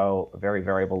borrow, very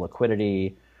variable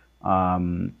liquidity,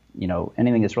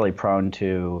 anything that's really prone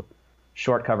to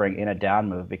short covering in a down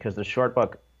move, because the short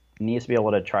book needs to be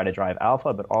able to try to drive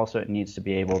alpha, but also it needs to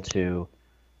be able to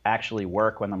actually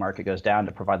work when the market goes down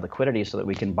to provide liquidity so that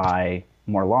we can buy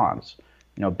more longs.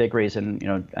 Big reason,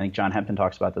 I think John Hempton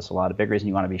talks about this a lot. A big reason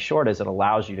you want to be short is it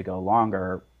allows you to go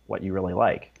longer what you really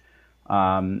like.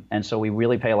 And so we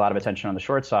really pay a lot of attention on the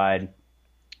short side.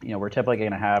 We're typically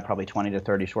going to have probably 20 to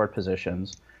 30 short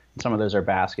positions. Some of those are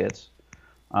baskets.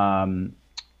 And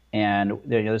there's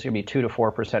going to be 2 to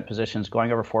 4% positions.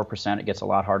 Going over 4%, it gets a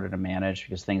lot harder to manage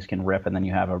because things can rip, and then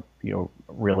you have a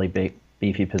really big,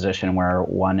 beefy position where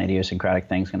one idiosyncratic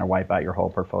thing is going to wipe out your whole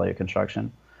portfolio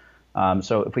construction.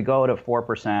 So if we go to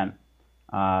 4%,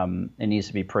 it needs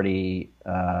to be pretty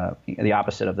the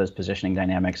opposite of those positioning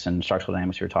dynamics and structural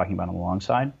dynamics you were talking about on the long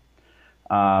side.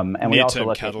 And we also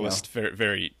look catalyst, at,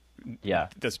 very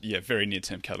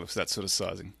near-term catalyst, that sort of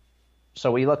sizing. So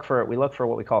we look for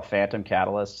what we call phantom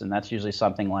catalysts, and that's usually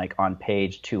something like on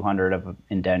page 200 of an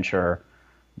indenture,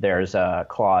 there's a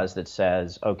clause that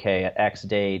says, okay, at X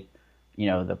date,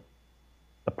 the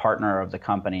partner of the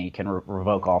company can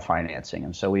revoke all financing.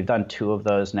 And so we've done 2 of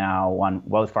those now,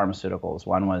 both pharmaceuticals.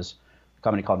 One was a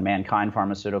company called Mankind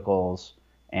Pharmaceuticals,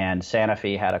 and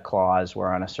Sanofi had a clause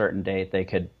where on a certain date they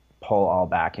could pull all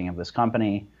backing of this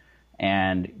company.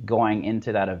 And going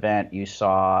into that event, you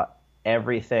saw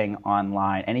everything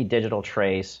online, any digital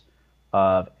trace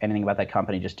of anything about that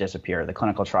company just disappeared. The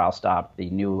clinical trial stopped, the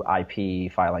new IP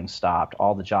filing stopped,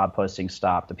 all the job postings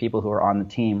stopped. The people who were on the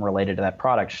team related to that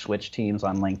product switched teams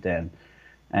on LinkedIn.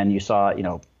 And you saw,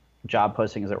 job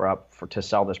postings that were up to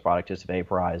sell this product just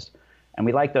vaporized. And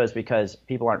we like those because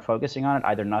people aren't focusing on it.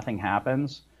 Either nothing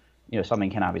happens,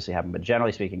 something can obviously happen, but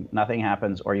generally speaking, nothing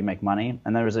happens, or you make money.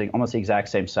 And there was almost the exact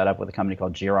same setup with a company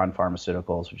called Geron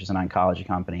Pharmaceuticals, which is an oncology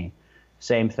company.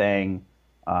 Same thing.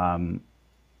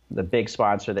 The big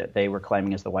sponsor that they were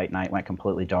claiming as the white knight went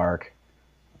completely dark.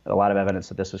 A lot of evidence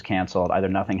that this was canceled. Either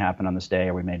nothing happened on this day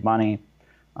or we made money.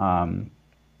 And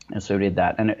so we did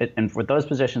that. And with those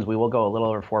positions, we will go a little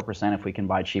over 4% if we can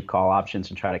buy cheap call options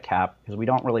and try to cap, because we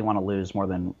don't really want to lose more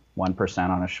than 1%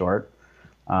 on a short.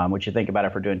 Which you think about,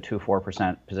 if we're doing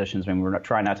 4% positions, we're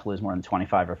trying not to lose more than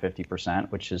 25 or 50%,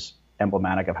 which is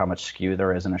emblematic of how much skew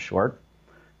there is in a short.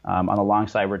 On the long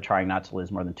side, we're trying not to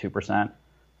lose more than 2%.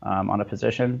 On a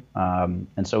position.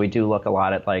 And so we do look a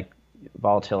lot at like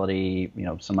volatility,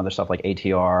 some other stuff like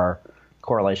ATR,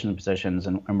 correlation positions,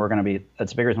 and we're going to be,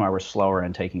 that's a big reason why we're slower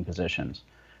in taking positions,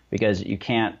 because you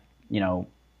can't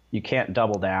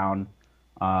double down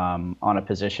on a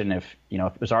position if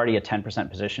it was already a 10%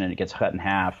 position and it gets cut in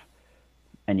half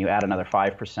and you add another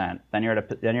 5%, then you're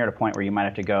at a point where you might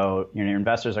have to go, your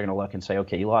investors are going to look and say,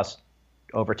 okay, you lost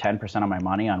over 10% of my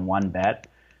money on one bet,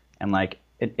 and like,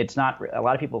 it's not. A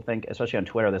lot of people think, especially on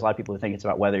Twitter, there's a lot of people who think it's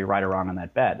about whether you're right or wrong on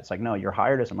that bet. It's like, no, you're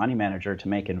hired as a money manager to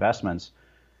make investments.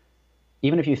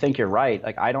 Even if you think you're right,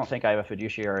 like I don't think I have a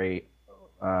fiduciary.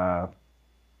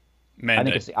 Mandate. I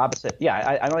think it's the opposite. Yeah,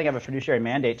 I don't think I have a fiduciary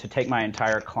mandate to take my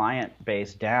entire client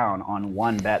base down on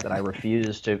one bet that I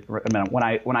refuse to.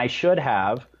 When I should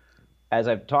have, as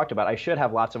I've talked about, I should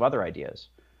have lots of other ideas.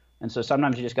 And so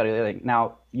sometimes you just got to think.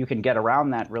 Now you can get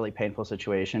around that really painful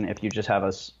situation if you just have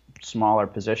a smaller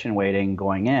position weighting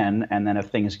going in, and then if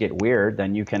things get weird,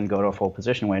 then you can go to a full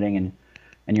position weighting,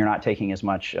 and you're not taking as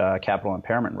much capital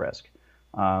impairment risk.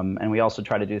 And we also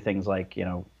try to do things like,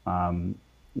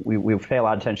 we pay a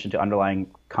lot of attention to underlying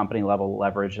company level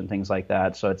leverage and things like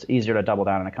that. So it's easier to double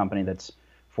down on a company that's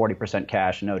 40%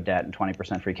 cash, no debt, and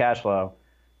 20% free cash flow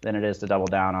than it is to double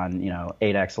down on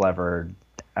 8x levered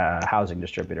housing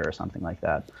distributor or something like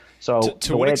that. So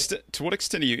to what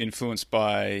extent are you influenced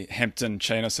by Hampton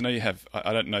Chanos? I know you have.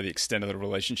 I don't know the extent of the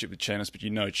relationship with Chanos, but you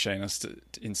know Chanos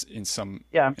in some.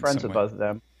 Yeah, I'm friends with both of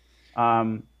them.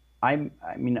 I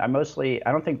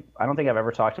don't think I've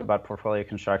ever talked about portfolio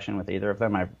construction with either of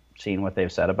them. I've seen what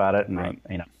they've said about it, and right.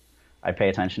 I pay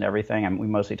attention to everything. We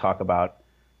mostly talk about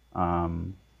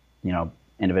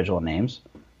individual names.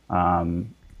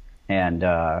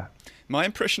 My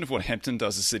impression of what Hampton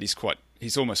does is that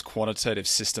he's almost quantitative,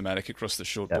 systematic across the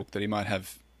short book. That he might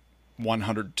have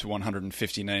 100 to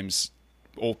 150 names,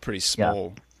 all pretty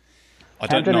small. Yeah. I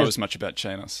don't know as much about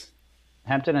Chanos.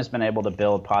 Hampton has been able to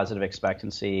build positive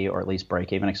expectancy, or at least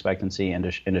break-even expectancy,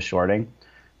 into shorting,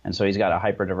 and so he's got a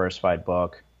hyper-diversified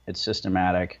book. It's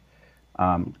systematic.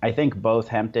 I think both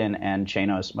Hampton and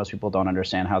Chanos, most people don't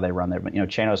understand how they run their.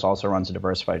 Chanos also runs a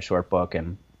diversified short book,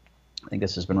 and I think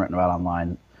this has been written about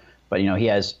online. But he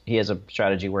has a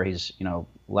strategy where he's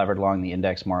levered long the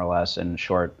index more or less and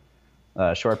short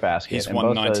basket. He's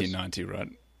 190, right?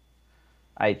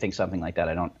 I think something like that.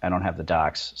 I don't have the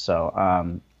docs,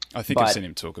 so. I think I've seen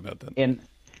him talk about that.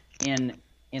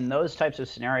 In those types of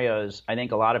scenarios, I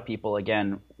think a lot of people,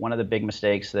 again, one of the big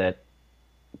mistakes that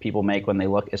people make when they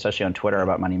look, especially on Twitter,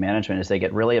 about money management is they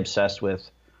get really obsessed with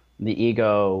the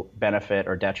ego benefit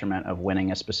or detriment of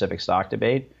winning a specific stock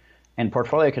debate. And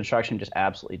portfolio construction just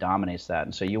absolutely dominates that.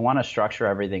 And so you want to structure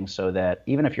everything so that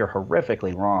even if you're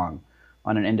horrifically wrong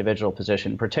on an individual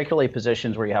position, particularly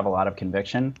positions where you have a lot of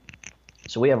conviction.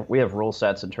 So we have rule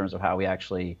sets in terms of how we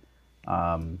actually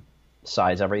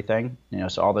size everything,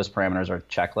 so all those parameters are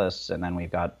checklists, and then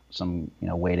we've got some,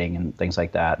 weighting and things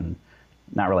like that, and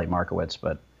not really Markowitz,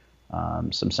 but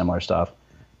some similar stuff.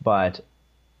 But,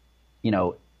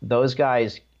 those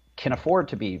guys can afford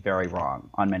to be very wrong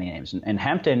on many names. And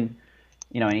Hampton,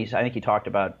 and I think he talked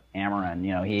about Amarin,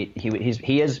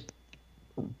 he is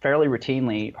fairly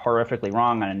routinely horrifically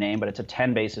wrong on a name, but it's a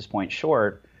 10 basis point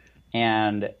short,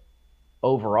 and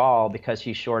overall, because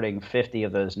he's shorting 50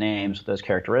 of those names with those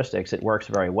characteristics, it works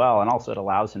very well, and also it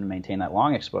allows him to maintain that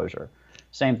long exposure.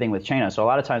 Same thing with Chanos. So a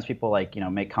lot of times people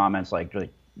make comments like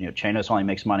Chanos only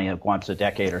makes money once a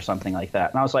decade or something like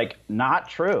that, and I was like, not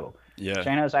true. Yeah.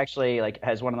 Chanos actually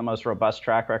has one of the most robust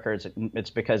track records. It's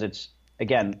because it's,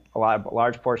 again, a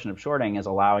large portion of shorting is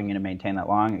allowing you to maintain that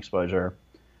long exposure,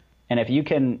 and if you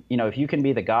can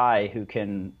be the guy who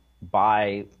can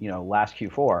buy last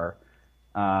Q4.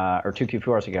 Or 2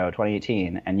 Q4s ago,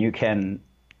 2018, and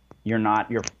you're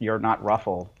not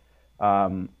ruffled.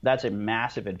 That's a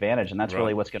massive advantage, and that's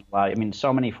really what's going to allow you.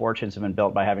 So many fortunes have been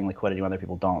built by having liquidity when other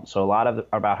people don't. So a lot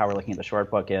about how we're looking at the short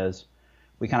book is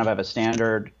we kind of have a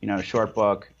standard, short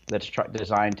book that's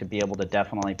designed to be able to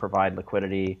definitely provide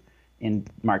liquidity in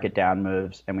market down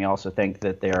moves, and we also think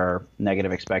that there are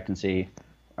negative expectancy.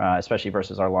 Especially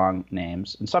versus our long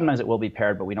names, and sometimes it will be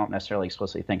paired, but we don't necessarily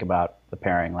explicitly think about the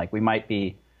pairing. Like we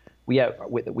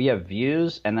have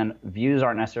views, and then views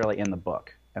aren't necessarily in the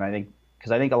book. And I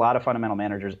think a lot of fundamental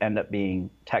managers end up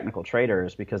being technical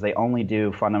traders because they only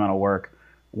do fundamental work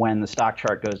when the stock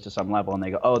chart goes to some level, and they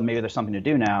go, oh, maybe there's something to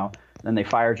do now. Then they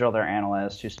fire drill their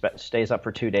analyst who stays up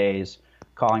for 2 days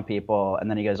calling people, and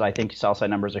then he goes, I think sell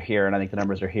side numbers are here, and I think the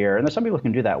numbers are here. And there's some people who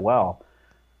can do that well.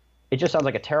 It just sounds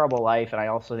like a terrible life, and I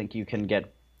also think you can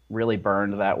get really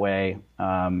burned that way.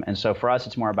 And so for us,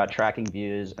 it's more about tracking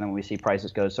views, and then when we see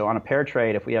prices go. So on a pair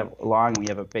trade, if we have long,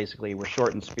 we're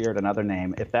short and speared another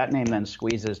name. If that name then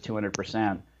squeezes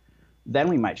 200%, then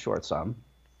we might short some.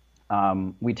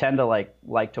 We tend to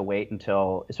like to wait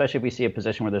until, especially if we see a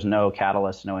position where there's no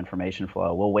catalyst, no information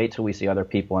flow. We'll wait till we see other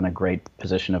people in a great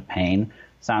position of pain.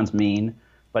 Sounds mean,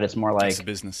 but it's more like it's a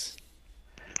business.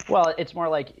 Well, it's more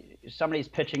like somebody's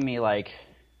pitching me like,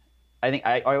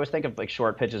 I always think of like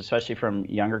short pitches, especially from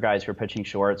younger guys who are pitching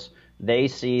shorts. They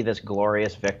see this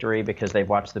glorious victory because they've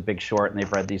watched The Big Short and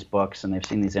they've read these books and they've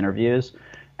seen these interviews.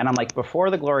 And I'm like,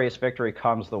 before the glorious victory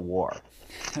comes the war.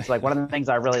 It's like one of the things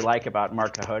I really like about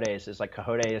Mark Cahodes is like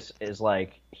Cahodes is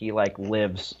like he like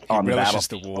lives on the battle.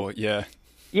 The war, yeah.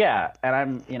 Yeah, and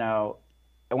I'm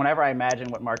whenever I imagine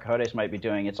what Mark Cahodes might be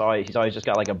doing, he's always just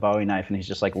got like a Bowie knife and he's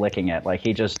just like licking it. Like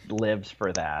he just lives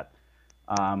for that.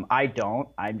 I don't.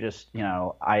 I'm just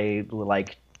I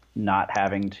like not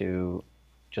having to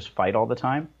just fight all the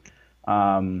time.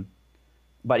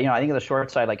 But I think on the short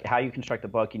side, like how you construct the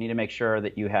book, you need to make sure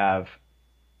that you have,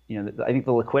 I think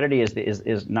the liquidity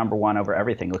is number one over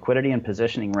everything. Liquidity and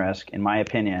positioning risk, in my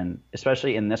opinion,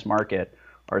 especially in this market,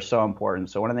 are so important.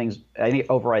 So one of the things I think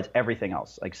overrides everything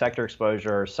else, like sector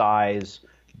exposure, size,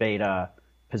 beta,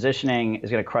 positioning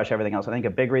is going to crush everything else. I think a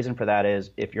big reason for that is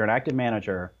if you're an active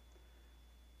manager,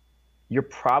 you're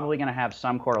probably going to have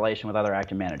some correlation with other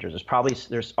active managers.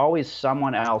 There's always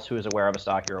someone else who is aware of a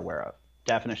stock you're aware of,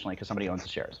 definitionally, because somebody owns the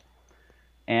shares.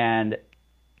 And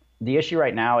the issue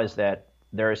right now is that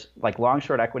there's like long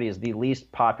short equity is the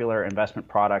least popular investment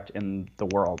product in the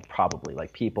world, probably.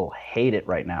 Like people hate it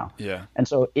right now. Yeah. And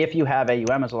so if you have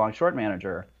AUM as a long short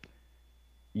manager,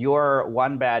 you're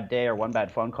one bad day or one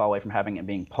bad phone call away from having it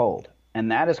being pulled.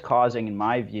 And that is causing, in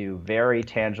my view, very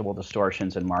tangible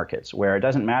distortions in markets where it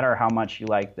doesn't matter how much you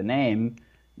like the name,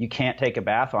 you can't take a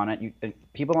bath on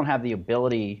it. People don't have the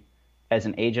ability as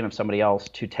an agent of somebody else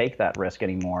to take that risk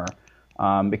anymore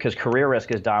because career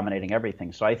risk is dominating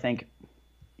everything. So I think,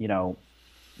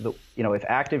 if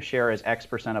active share is X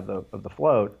percent of the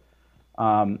float,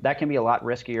 that can be a lot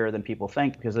riskier than people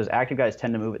think because those active guys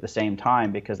tend to move at the same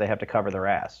time because they have to cover their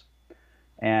ass.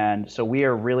 And so we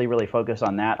are really, really focused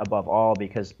on that above all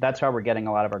because that's how we're getting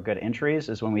a lot of our good entries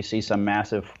is when we see some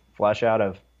massive flush out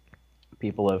of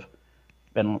people have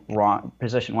been wrong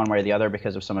positioned one way or the other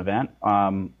because of some event.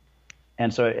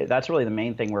 And so that's really the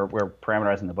main thing we're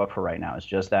parameterizing the book for right now is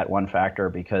just that one factor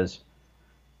because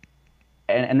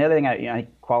and the other thing, I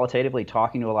qualitatively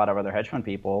talking to a lot of other hedge fund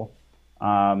people,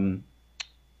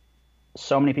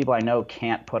 so many people I know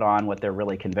can't put on what they're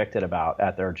really convicted about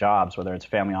at their jobs, whether it's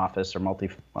family office or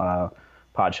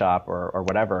multi-pod shop or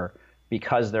whatever,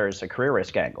 because there's a career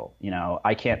risk angle.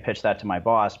 I can't pitch that to my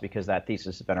boss because that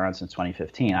thesis has been around since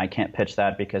 2015. I can't pitch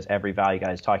that because every value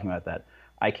guy is talking about that.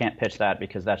 I can't pitch that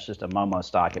because that's just a Momo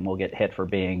stock and we'll get hit for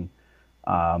being,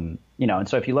 and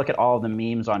so if you look at all the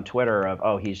memes on Twitter of,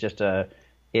 oh, he's just a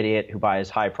idiot who buys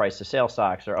high price to sale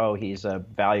stocks or, oh, he's a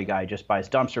value guy who just buys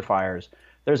dumpster fires.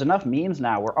 There's enough memes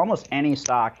now where almost any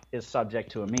stock is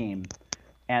subject to a meme.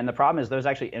 And the problem is those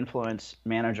actually influence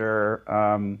manager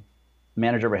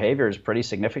behaviors pretty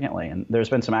significantly. And there's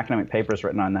been some academic papers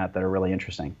written on that are really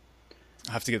interesting.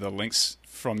 I have to get the links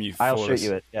from you. I'll shoot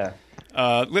you it, yeah.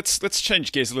 Let's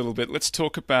change gears a little bit. Let's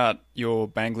talk about your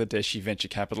Bangladeshi venture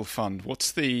capital fund.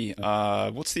 What's the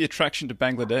attraction to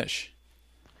Bangladesh?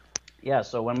 Yeah,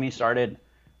 so when we started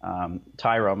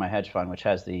Tyro, my hedge fund, which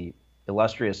has the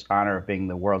illustrious honor of being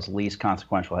the world's least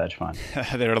consequential hedge fund.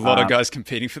 There are a lot of guys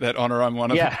competing for that honor. I'm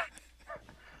one of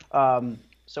them.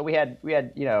 So we had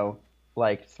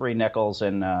like 3 nickels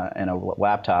and a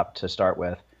laptop to start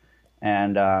with,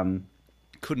 and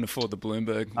couldn't afford the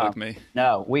Bloomberg like me.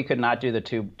 No, we could not do the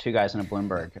two guys in a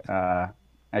Bloomberg.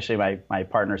 Actually, my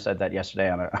partner said that yesterday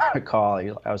on a call.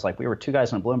 I was like, we were 2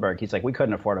 guys in a Bloomberg. He's like, we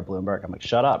couldn't afford a Bloomberg. I'm like,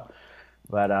 shut up.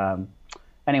 But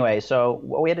anyway, so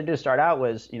what we had to do to start out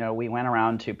was, we went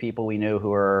around to people we knew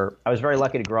I was very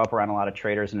lucky to grow up around a lot of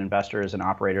traders and investors and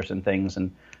operators and things.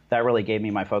 And that really gave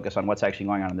me my focus on what's actually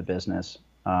going on in the business.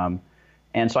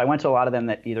 And so I went to a lot of them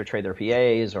that either trade their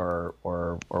PAs or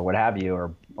what have you,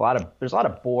 or there's a lot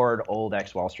of bored old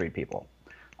ex-Wall Street people.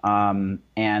 And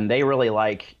they really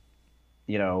like,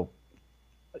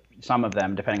 some of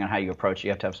them, depending on how you approach it,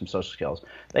 you have to have some social skills.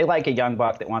 They like a young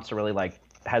buck that wants to really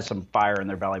has some fire in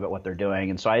their belly about what they're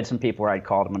doing. And so I had some people where I'd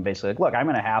called them and basically like, look, I'm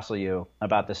going to hassle you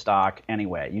about the stock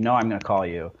anyway. I'm going to call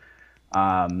you.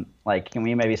 Can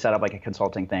we maybe set up like a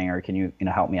consulting thing, or can you,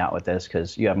 help me out with this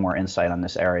because you have more insight on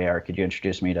this area, or could you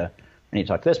introduce me to, I need to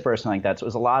talk to this person like that. So it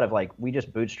was a lot of we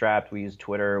just bootstrapped. We used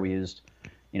Twitter. We used,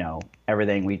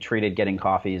 everything. We treated getting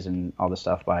coffees and all this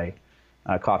stuff by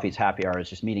coffees, happy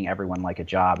hours, just meeting everyone like a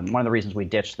job. And one of the reasons we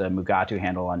ditched the Mugatu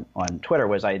handle on Twitter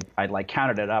was I'd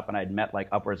counted it up and I'd met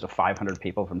upwards of 500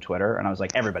 people from Twitter. And I was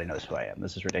like, everybody knows who I am.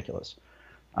 This is ridiculous.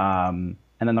 And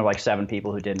then there were 7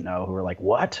 people who didn't know who were like,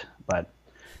 what? But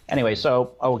anyway,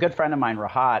 so a good friend of mine,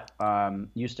 Rahat,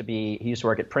 used to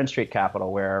work at Prince Street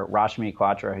Capital, where Rashmi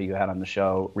Quatra, who you had on the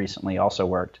show recently, also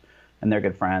worked, and they're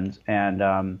good friends.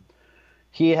 And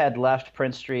he had left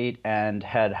Prince Street and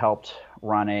had helped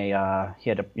run he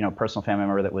had a personal family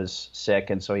member that was sick,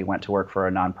 and so he went to work for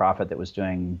a nonprofit that was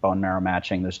doing bone marrow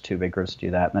matching. There's two big groups to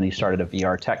do that. And then he started a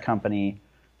VR tech company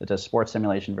that does sports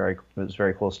simulation. It was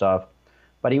very cool stuff.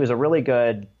 But he was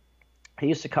he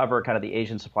used to cover kind of the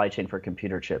Asian supply chain for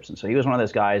computer chips. And so he was one of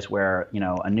those guys where,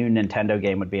 a new Nintendo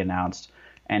game would be announced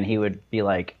and he would be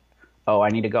like, oh, I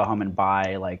need to go home and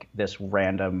buy like this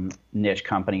random niche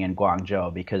company in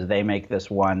Guangzhou because they make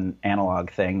this one analog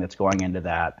thing that's going into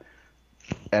that.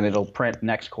 And it'll print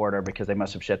next quarter because they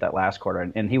must have shipped that last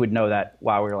quarter. And he would know that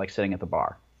while we were like sitting at the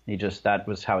bar. That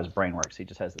was how his brain works. He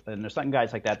just has, and there's some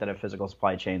guys like that have physical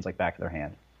supply chains like back of their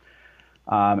hand.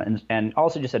 And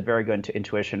also just had very good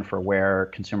intuition for where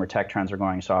consumer tech trends are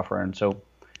going in software. And so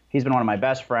he's been one of my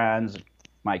best friends,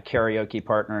 my karaoke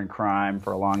partner in crime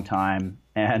for a long time.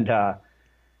 And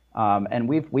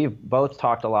we've both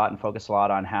talked a lot and focused a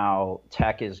lot on how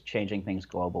tech is changing things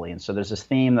globally. And so there's this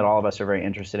theme that all of us are very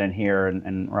interested in here,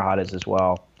 and Rahat is as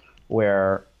well,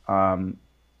 where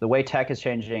the way tech is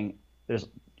changing,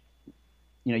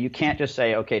 you can't just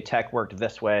say, okay, tech worked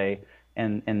this way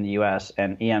in the US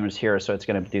and EM is here, so it's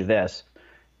going to do this.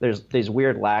 There's these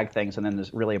weird lag things, and then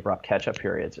there's really abrupt catch-up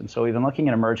periods. And so we've been looking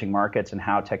at emerging markets and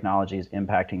how technology is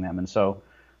impacting them. And so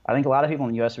I think a lot of people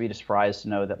in the US would be surprised to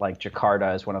know that like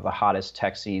Jakarta is one of the hottest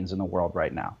tech scenes in the world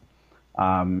right now.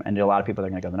 And a lot of people are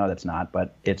going to go, no, that's not,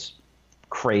 but it's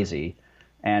crazy.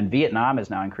 And Vietnam is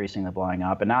now increasingly blowing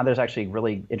up. And now there's actually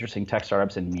really interesting tech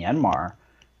startups in Myanmar.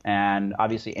 And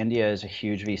obviously India is a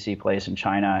huge VC place in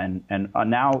China. And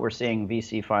now we're seeing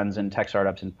VC funds and tech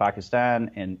startups in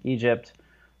Pakistan, in Egypt,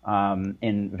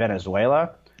 in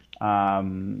Venezuela.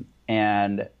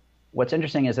 And what's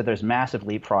interesting is that there's massive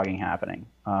leapfrogging happening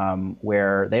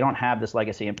where they don't have this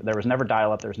legacy. There was never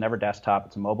dial-up. There was never desktop.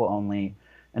 It's mobile only.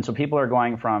 And so people are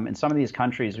going from, in some of these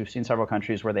countries, we've seen several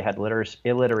countries where they had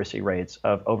illiteracy rates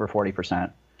of over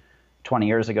 40% 20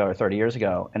 years ago or 30 years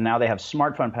ago. And now they have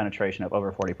smartphone penetration of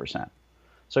over 40%.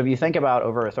 So if you think about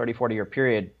over a 30, 40-year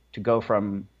period to go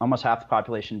from almost half the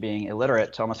population being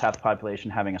illiterate to almost half the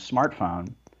population having a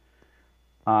smartphone,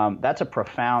 that's a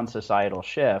profound societal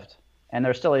shift. And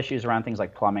there's still issues around things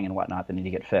like plumbing and whatnot that need to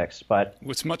get fixed. But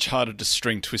it's much harder to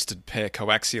string twisted pair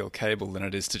coaxial cable than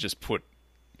it is to just put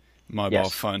mobile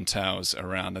phone towers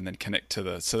around and then connect to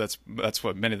the. So that's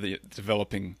what many of the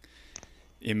developing,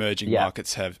 emerging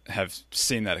markets have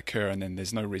seen that occur. And then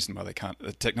there's no reason why they can't.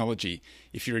 The technology,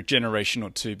 if you're a generation or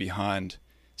two behind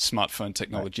smartphone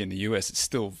technology in the US, it's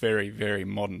still very, very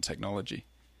modern technology.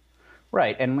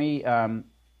 Right, and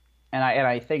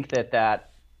I think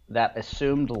that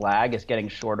assumed lag is getting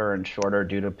shorter and shorter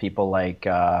due to people like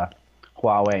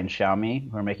Huawei and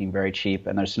Xiaomi, who are making very cheap,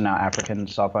 and there's some now African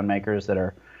cell phone makers that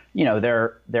are,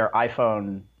 they're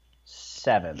iPhone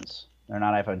 7s. They're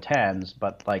not iPhone 10s,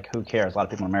 but like who cares? A lot of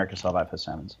people in America still have iPhone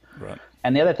 7s. Right.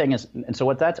 And the other thing is, and so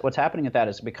what's happening with that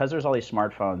is because there's all these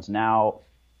smartphones now,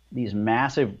 these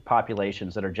massive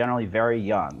populations that are generally very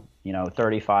young,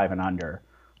 35 and under,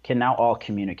 can now all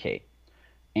communicate.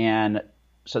 And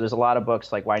so there's a lot of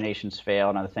books like Why Nations Fail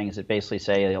and other things that basically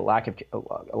say a lack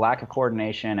of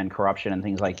coordination and corruption and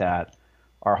things like that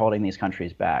are holding these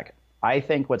countries back. I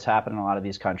think what's happened in a lot of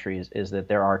these countries is that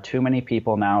there are too many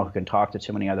people now who can talk to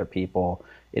too many other people.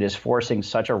 It is forcing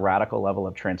such a radical level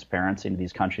of transparency into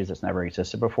these countries that's never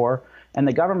existed before. And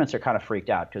the governments are kind of freaked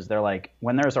out because they're like,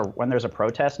 when there's a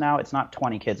protest now, it's not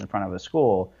 20 kids in front of a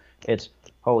school. It's,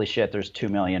 holy shit, there's 2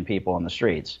 million people in the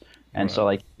streets. And so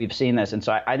like we've seen this. And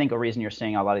so I think a reason you're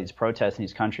seeing a lot of these protests in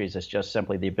these countries is just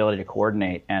simply the ability to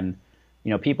coordinate. And,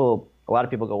 a lot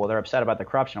of people go, well, they're upset about the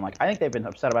corruption. I'm like, I think they've been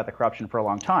upset about the corruption for a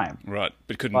long time. Right,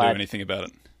 but couldn't do anything about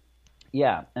it.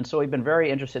 Yeah, and so we've been very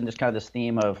interested in this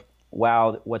theme of,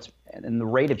 wow, and the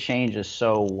rate of change is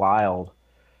so wild.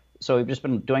 So we've just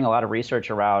been doing a lot of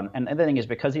research around, and the thing is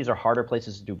because these are harder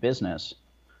places to do business,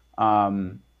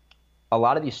 a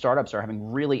lot of these startups are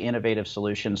having really innovative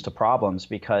solutions to problems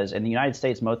because in the United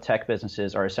States, most tech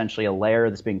businesses are essentially a layer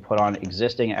that's being put on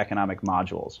existing economic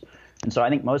modules. And so I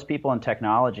think most people in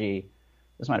technology,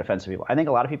 this might offend some people, I think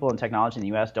a lot of people in technology in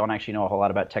the US don't actually know a whole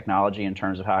lot about technology in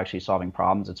terms of how actually solving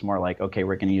problems. It's more like, okay,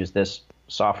 we're going to use this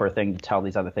software thing to tell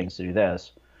these other things to do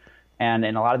this. And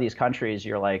in a lot of these countries,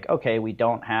 you're like, okay, we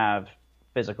don't have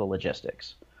physical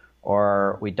logistics,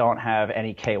 or we don't have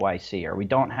any KYC, or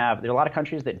there are a lot of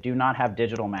countries that do not have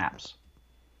digital maps.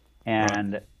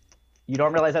 And you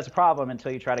don't realize that's a problem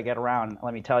until you try to get around.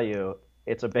 Let me tell you,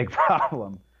 it's a big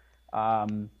problem.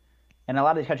 And a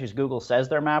lot of these countries, Google says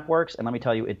their map works, and let me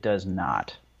tell you, it does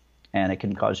not. And it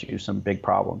can cause you some big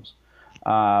problems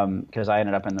because I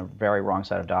ended up in the very wrong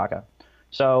side of DACA.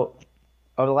 So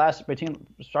over the last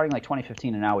starting like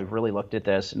 2015 and now, we've really looked at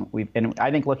this, and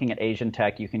I think looking at Asian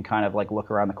tech, you can kind of like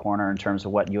look around the corner in terms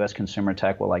of what U.S. consumer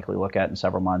tech will likely look at in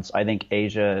several months. I think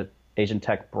Asian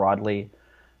tech broadly,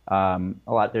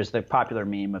 there's the popular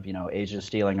meme of, Asia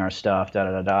stealing our stuff, da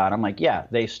da da da, and I'm like, yeah,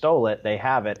 they stole it, they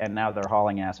have it, and now they're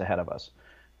hauling ass ahead of us.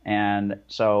 And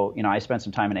so, I spent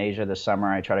some time in Asia this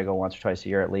summer. I try to go once or twice a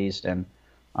year at least, and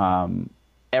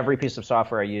every piece of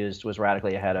software I used was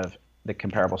radically ahead of the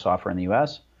comparable software in the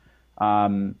U.S.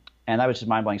 And that was just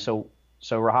mind-blowing. So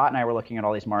Rahat and I were looking at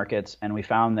all these markets, and we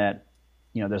found that,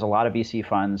 there's a lot of VC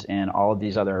funds in all of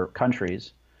these other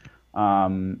countries.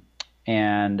 And,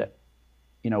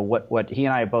 what he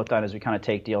and I have both done is we kind of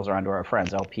take deals around to our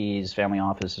friends, LPs, family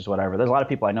offices, whatever. There's a lot of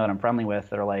people I know that I'm friendly with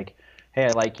that are like, hey,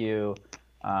 I like you.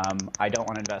 I don't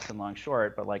want to invest in long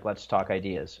short, but like, let's talk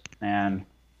ideas. And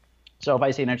so if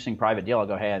I see an interesting private deal, I'll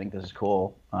go, hey, I think this is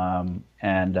cool. And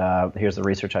here's the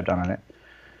research I've done on it.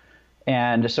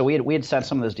 And so we had sent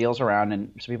some of those deals around,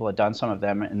 and some people had done some of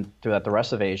them and throughout the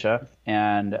rest of Asia.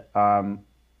 And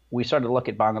we started to look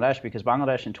at Bangladesh because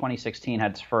Bangladesh in 2016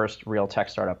 had its first real tech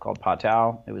startup called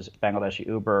Patao. It was Bangladeshi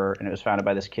Uber, and it was founded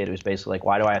by this kid who was basically like,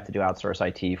 why do I have to do outsource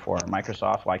IT for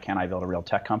Microsoft? Why can't I build a real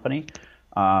tech company?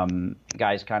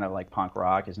 Guy's kind of like punk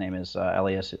rock. His name is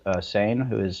Elias Sane,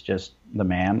 who is just the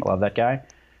man. I love that guy.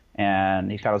 And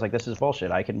he kind of was like, this is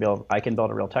bullshit. I can build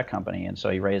a real tech company. And so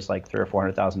he raised like $300,000 or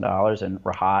 $400,000. And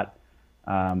Rahat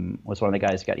was one of the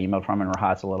guys he got emailed from. And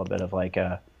Rahat's a little bit of like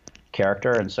a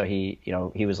character. And so he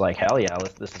was like, hell yeah,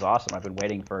 this is awesome. I've been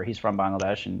waiting for. He's from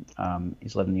Bangladesh, and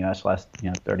he's lived in the U.S. the last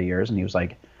 30 years. And he was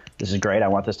like, this is great. I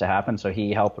want this to happen. So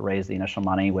he helped raise the initial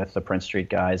money with the Prince Street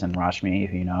guys and Rashmi,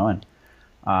 who you know,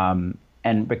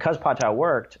 and because Patao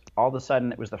worked, all of a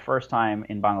sudden it was the first time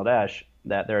in Bangladesh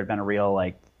that there had been a real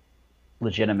like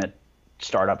legitimate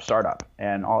startup,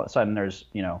 and all of a sudden there's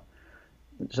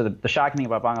so the shocking thing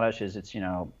about Bangladesh is it's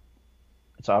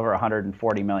over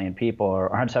 140 million people or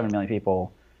 170 million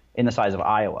people in the size of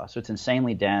Iowa, so it's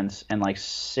insanely dense, and like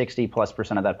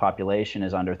 60+% of that population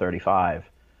is under 35,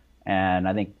 and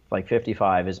I think like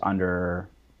 55 is under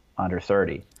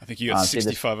 30. I think you got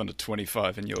 65 under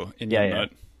 25 in your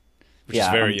note, which is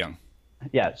very young.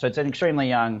 Yeah, so it's an extremely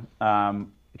young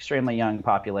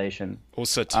population.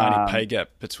 Also, tiny pay gap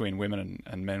between women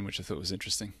and men, which I thought was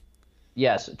interesting.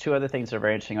 Yes, two other things that are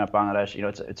very interesting about Bangladesh.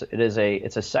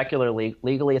 It's a secular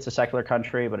legally it's a secular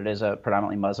country, but it is a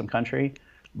predominantly Muslim country.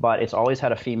 But it's always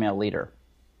had a female leader,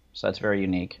 so that's very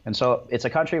unique. And so it's a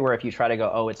country where if you try to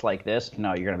go, oh, it's like this,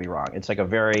 no, you're going to be wrong. It's like a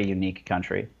very unique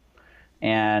country.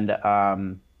 And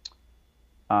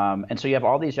so you have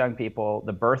all these young people.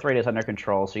 The birth rate is under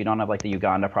control, so you don't have like the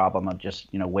Uganda problem of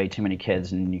just way too many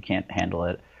kids and you can't handle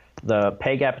it. The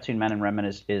pay gap between men and women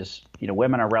is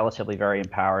women are relatively very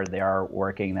empowered. They are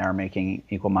working. They are making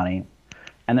equal money.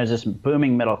 And there's this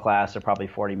booming middle class of probably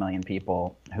 40 million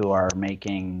people who are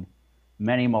making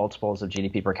many multiples of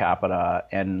GDP per capita.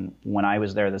 And when I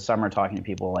was there this summer talking to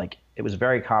people, like it was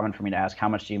very common for me to ask, how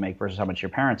much do you make versus how much your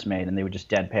parents made? And they would just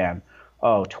deadpan,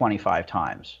 25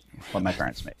 times what my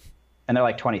parents made. And they're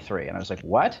like 23. And I was like,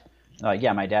 what?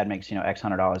 Yeah, my dad makes, X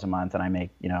 $100 a month, and I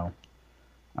make,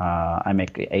 I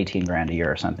make 18 grand a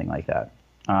year or something like that.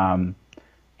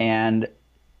 And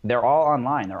they're all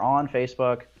online. They're all on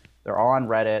Facebook. They're all on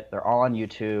Reddit. They're all on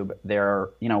YouTube. They're,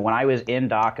 when I was in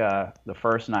Dhaka the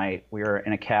first night, we were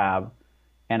in a cab,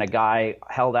 and a guy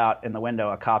held out in the window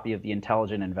a copy of The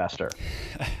Intelligent Investor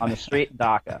on the street in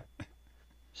Dhaka.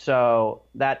 So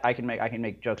that I can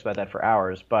make jokes about that for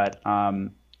hours, but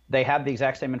they have the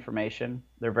exact same information.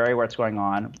 They're very aware what's going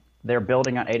on. They're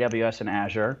building on AWS and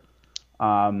Azure,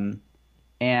 and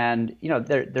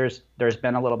there's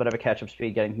been a little bit of a catch-up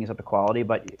speed getting things up to quality.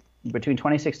 But between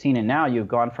 2016 and now, you've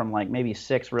gone from like maybe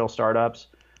 6 real startups.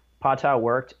 Patao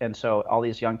worked, and so all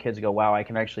these young kids go, wow, I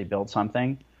can actually build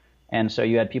something. And so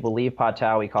you had people leave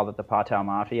Patao, we called it the Patao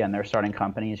Mafia, and they're starting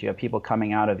companies. You have people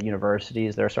coming out of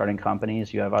universities, they're starting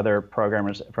companies. You have other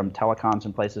programmers from telecoms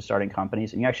and places starting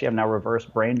companies. And you actually have now reverse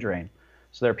brain drain.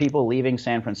 So there are people leaving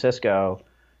San Francisco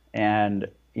and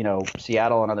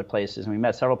Seattle and other places. And we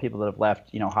met several people that have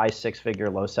left high 6-figure,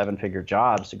 low 7-figure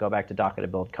jobs to go back to Dhaka to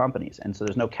build companies. And so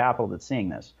there's no capital that's seeing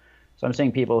this. So I'm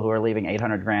seeing people who are leaving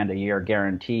 800 grand a year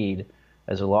guaranteed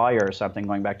as a lawyer or something,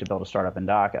 going back to build a startup in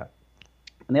Dhaka.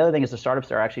 And the other thing is the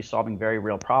startups are actually solving very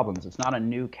real problems. It's not a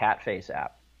new cat face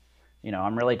app.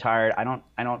 I'm really tired. I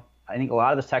think a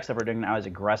lot of this tech stuff we're doing now is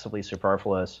aggressively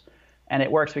superfluous, and it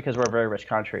works because we're a very rich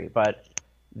country. But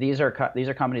these are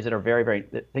companies that are very, very,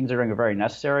 things they're doing are very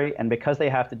necessary, and because they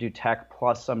have to do tech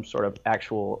plus some sort of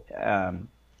actual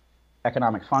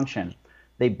economic function,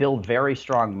 they build very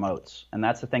strong moats. And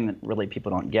that's the thing that really people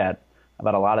don't get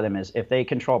about a lot of them is if they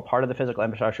control part of the physical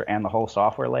infrastructure and the whole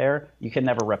software layer, you can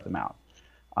never rip them out.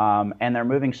 And they're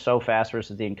moving so fast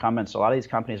versus the incumbents. So a lot of these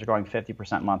companies are growing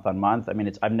 50% month on month. I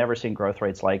mean, I've never seen growth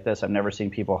rates like this. I've never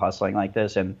seen people hustling like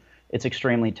this, and it's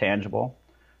extremely tangible.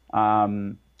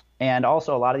 And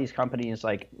also, a lot of these companies,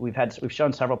 like we've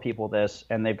shown several people this,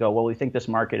 and they go, well, we think this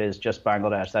market is just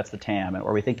Bangladesh, that's the TAM,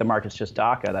 or we think the market's just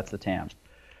Dhaka, that's the TAM.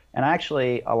 And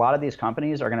actually, a lot of these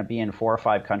companies are going to be in 4 or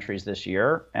 5 countries this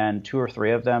year, and 2 or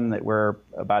 3 of them that we're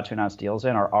about to announce deals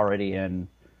in are already in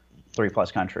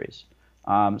 3+ countries.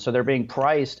 So they're being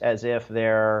priced as if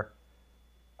they're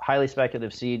highly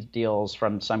speculative seed deals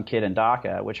from some kid in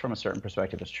Dhaka, which from a certain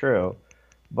perspective is true.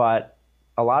 But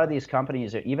a lot of these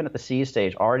companies, even at the seed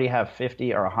stage, already have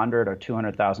 50 or 100 or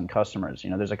 200,000 customers.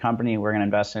 There's a company we're going to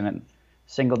invest in at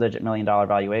single-digit $1 million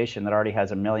valuation that already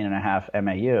has 1.5 million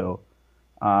MAU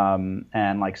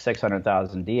and like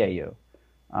 600,000 DAU.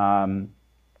 And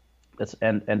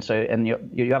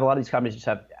you have a lot of these companies just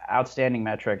have outstanding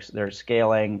metrics. They're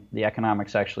scaling. The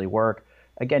economics actually work.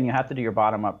 Again, you have to do your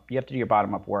bottom up. You have to do your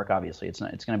bottom up work. Obviously, it's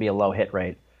going to be a low hit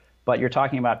rate, but you're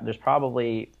talking about there's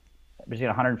probably between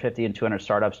 150 and 200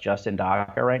 startups just in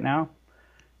Dhaka right now.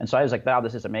 And so I was like, wow,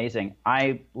 this is amazing.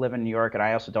 I live in New York, and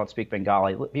I also don't speak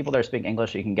Bengali. People there speak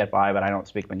English, so you can get by, but I don't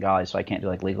speak Bengali, so I can't do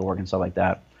like legal work and stuff like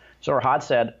that. So Rahad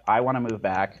said, I want to move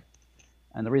back.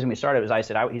 And the reason we started was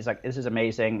he's like, this is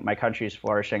amazing. My country is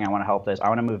flourishing. I want to help this. I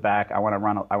want to move back. I want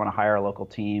to hire a local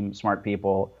team, smart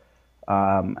people,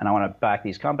 and I want to back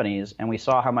these companies. And we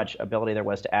saw how much ability there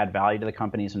was to add value to the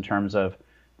companies in terms of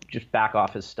just back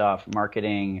office stuff,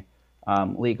 marketing,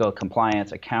 legal,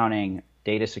 compliance, accounting,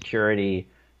 data security,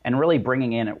 and really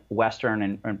bringing in Western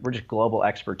and we're just global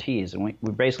expertise. And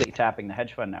we're basically tapping the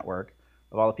hedge fund network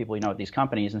of all the people at these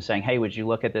companies and saying, hey, would you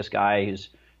look at this guy who's,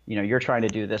 you're trying to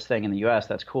do this thing in the U.S.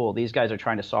 That's cool. These guys are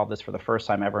trying to solve this for the first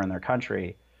time ever in their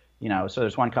country. So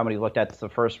there's one company who looked at the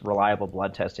first reliable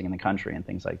blood testing in the country and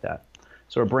things like that.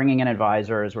 So we're bringing in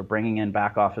advisors, we're bringing in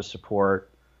back office support,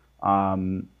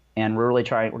 and we're going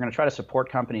to try to support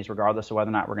companies regardless of whether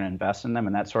or not we're going to invest in them,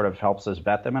 and that sort of helps us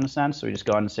vet them in a sense. So we just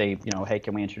go in and say, hey,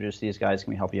 can we introduce these guys?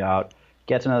 Can we help you out?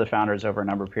 Get to know the founders over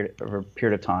a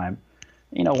period of time.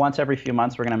 Once every few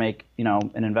months, we're going to make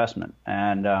an investment,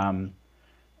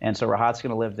 and so Rahat's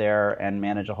going to live there and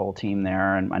manage a whole team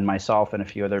there, and myself and a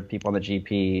few other people on the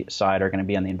GP side are going to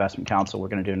be on the investment council. We're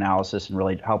going to do analysis and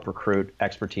really help recruit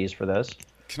expertise for this.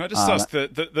 Can I just ask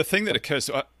the thing that occurs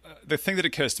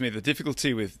to me, the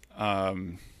difficulty with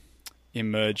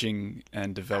emerging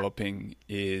and developing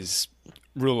is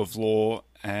rule of law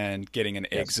and getting an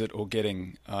exit or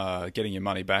getting your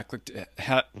money back.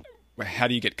 How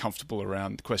do you get comfortable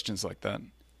around questions like that?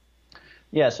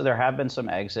 Yeah, so there have been some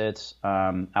exits.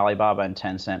 Alibaba and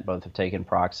Tencent both have taken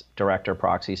direct or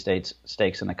proxy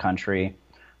stakes in the country.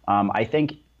 I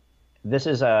think this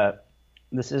is an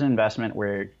investment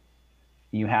where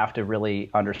you have to really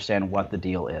understand what the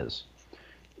deal is.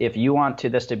 If you want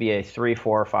this to be a 3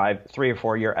 or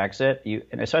 4 year exit,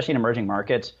 and especially in emerging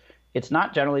markets, it's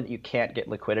not generally that you can't get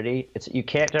liquidity. You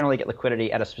can't generally get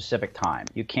liquidity at a specific time.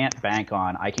 You can't bank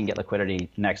on I can get liquidity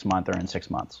next month or in 6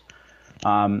 months.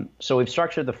 So we've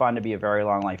structured the fund to be a very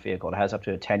long life vehicle. It has up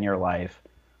to a 10-year life.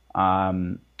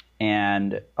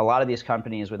 And a lot of these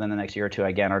companies within the next year or two,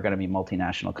 again, are going to be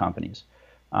multinational companies.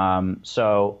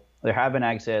 So there have been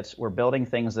exits. We're building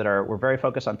things we're very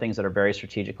focused on things that are very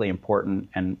strategically important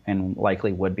and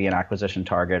likely would be an acquisition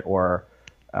target or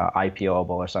IPOable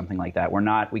or something like that.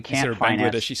 We can't Is there a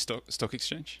Bangladeshi stock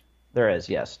exchange? There is,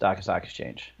 yes, Dhaka Stock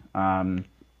Exchange.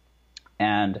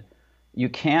 And you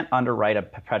can't underwrite a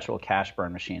perpetual cash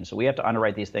burn machine. So we have to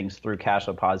underwrite these things through cash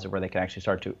flow positive where they can actually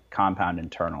start to compound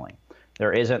internally.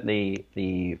 There isn't an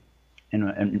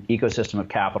ecosystem of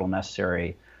capital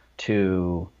necessary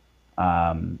to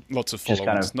lots of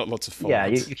followers, not lots of followers.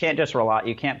 Yeah, you can't just rely.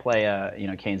 You can't play a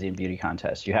Keynesian beauty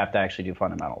contest. You have to actually do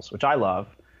fundamentals, which I love,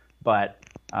 but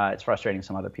it's frustrating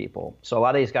some other people. So a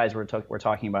lot of these guys we're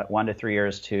talking about 1 to 3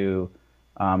 years to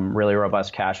really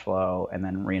robust cash flow and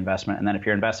then reinvestment. And then if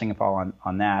you're investing a fall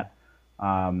on that,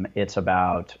 it's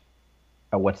about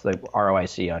what's the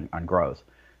ROIC on growth.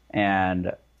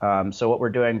 And so what we're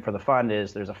doing for the fund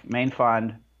is there's a main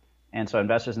fund, and so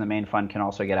investors in the main fund can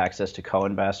also get access to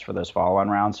co-invest for those follow-on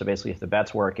rounds. So basically if the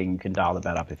bet's working, you can dial the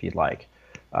bet up if you'd like.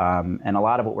 And a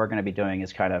lot of what we're going to be doing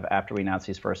is kind of after we announce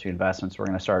these first few investments, we're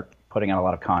going to start putting out a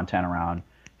lot of content around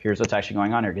here's what's actually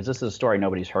going on here, because this is a story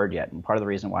nobody's heard yet. And part of the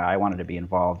reason why I wanted to be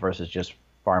involved versus just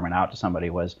farming out to somebody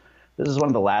was this is one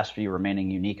of the last few remaining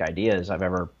unique ideas I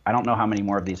don't know how many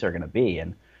more of these are going to be.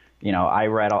 And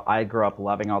I grew up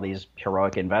loving all these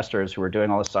heroic investors who were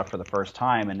doing all this stuff for the first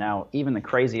time, and now even the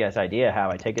craziest idea I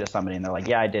have, I take it to somebody and they're like,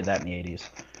 yeah, I did that in the 80s.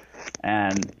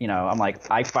 And, I'm like,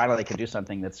 I finally can do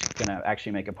something that's going to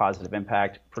actually make a positive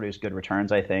impact, produce good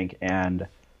returns, I think, and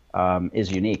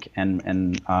is unique.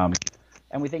 And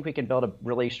we think we can build a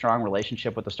really strong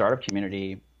relationship with the startup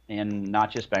community in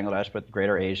not just Bangladesh, but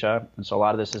greater Asia. And so a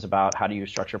lot of this is about how do you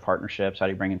structure partnerships, how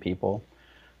do you bring in people.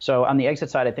 So on the exit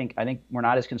side, I think we're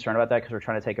not as concerned about that because we're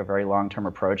trying to take a very long-term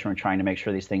approach, and we're trying to make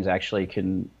sure these things actually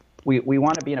can – we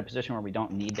want to be in a position where we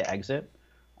don't need to exit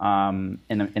in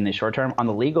the short term. On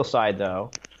the legal side, though,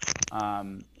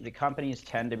 the companies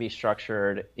tend to be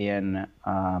structured in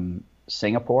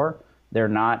Singapore. They're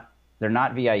not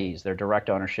VIEs. They're direct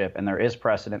ownership, and there is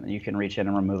precedent that you can reach in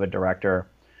and remove a director.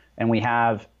 And we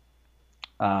have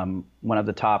one of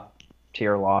the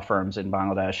top-tier law firms in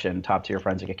Bangladesh and top-tier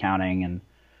forensic accounting and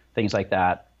things like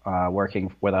that,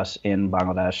 working with us in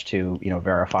Bangladesh to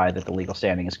verify that the legal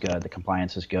standing is good, the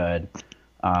compliance is good,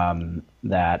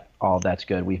 that all of that's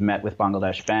good. We've met with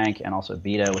Bangladesh Bank and also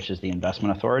BITA, which is the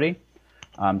investment authority.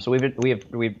 So we've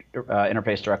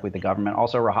interfaced directly with the government.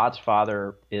 Also, Rahat's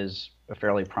father is a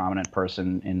fairly prominent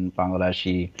person in Bangladesh.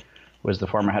 He was the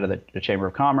former head of the Chamber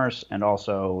of Commerce, and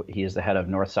also he is the head of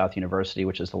North-South University,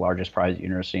 which is the largest private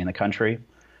university in the country.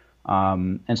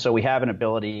 And so we have an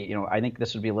ability, I think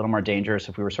this would be a little more dangerous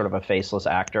if we were sort of a faceless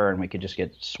actor and we could just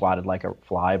get swatted like a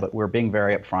fly, but we're being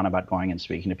very upfront about going and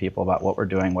speaking to people about what we're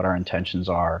doing, what our intentions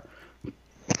are,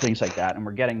 things like that. And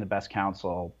we're getting the best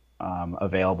counsel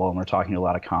available, and we're talking to a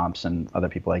lot of comps and other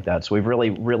people like that. So we've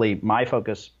really, my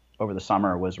focus over the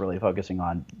summer was really focusing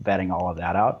on vetting all of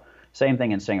that out. Same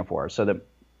thing in Singapore. So the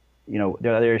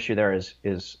other issue there is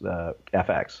the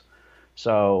FX.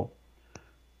 So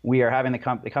we are having the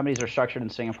companies are structured in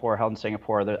Singapore, held in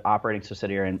Singapore. The operating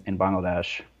subsidiary in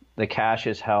Bangladesh. The cash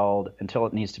is held until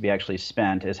it needs to be actually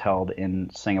spent, is held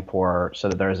in Singapore, so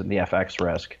that there isn't the FX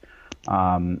risk.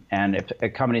 And if a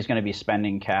company is going to be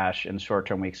spending cash in the short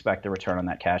term, we expect the return on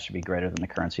that cash to be greater than the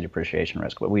currency depreciation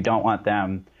risk. But we don't want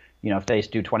them, if they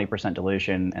do 20%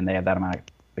 dilution and they have that amount of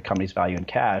the company's value in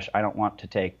cash, I don't want to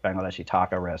take Bangladeshi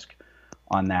taka risk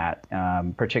on that.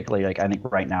 Particularly, I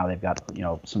think right now they've got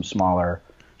some smaller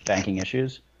banking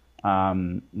issues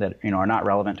that are not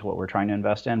relevant to what we're trying to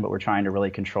invest in, but we're trying to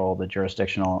really control the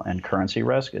jurisdictional and currency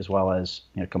risk as well as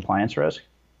compliance risk.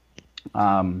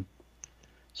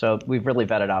 So we've really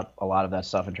vetted out a lot of that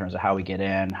stuff in terms of how we get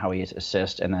in, how we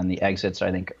assist, and then the exits.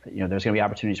 I think there's going to be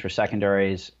opportunities for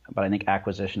secondaries, but I think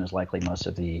acquisition is likely most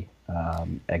of the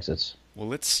exits. Well,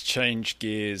 let's change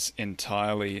gears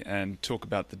entirely and talk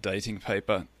about the dating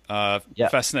paper.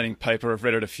 Fascinating paper. I've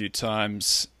read it a few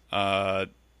times.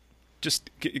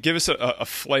 Just give us a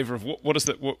flavor of what's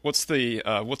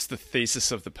the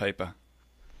thesis of the paper?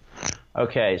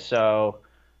 Okay, so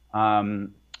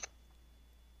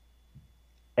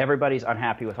everybody's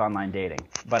unhappy with online dating,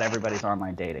 but everybody's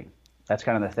online dating. That's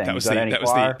kind of the thing. That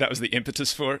was the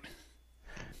impetus for it.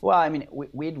 Well, I mean,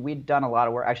 we'd done a lot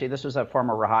of work. Actually, this was a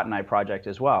former Rahat and I project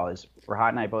as well. Rahat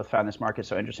and I both found this market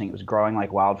so interesting. It was growing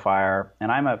like wildfire.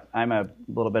 And I'm a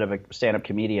little bit of a stand-up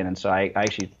comedian, and so I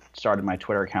actually started my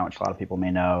Twitter account, which a lot of people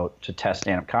may know, to test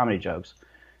stand-up comedy jokes.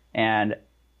 And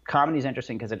comedy is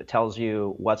interesting because it tells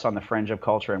you what's on the fringe of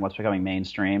culture and what's becoming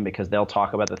mainstream, because they'll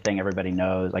talk about the thing everybody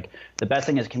knows. Like, the best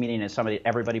thing as a comedian is somebody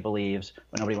everybody believes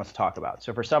but nobody wants to talk about.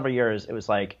 So for several years, it was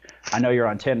like, I know you're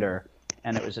on Tinder,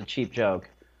 and it was a cheap joke.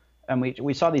 And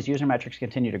we saw these user metrics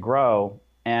continue to grow,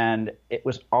 and it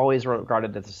was always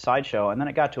regarded as a sideshow. And then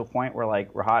it got to a point where,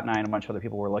 like, Rahat and I and a bunch of other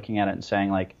people were looking at it and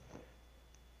saying, like,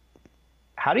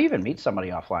 how do you even meet somebody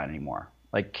offline anymore?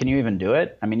 Like, can you even do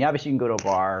it? I mean, obviously you can go to a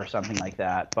bar or something like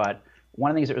that, but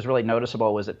one of the things that was really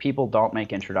noticeable was that people don't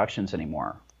make introductions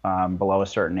anymore below a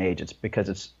certain age. It's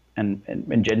because and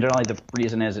generally the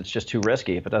reason is it's just too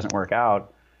risky. If it doesn't work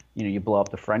out, you blow up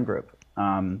the friend group.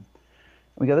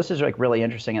 We go, this is like really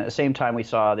interesting. At the same time, we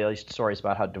saw these stories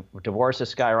about how divorce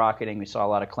is skyrocketing. We saw a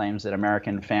lot of claims that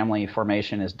American family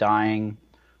formation is dying.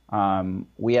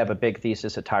 We have a big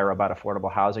thesis at Tyro about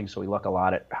affordable housing, so we look a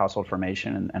lot at household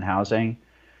formation and housing.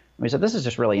 And we said, this is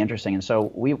just really interesting. And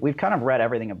so we've kind of read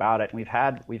everything about it, and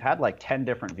we've had like 10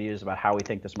 different views about how we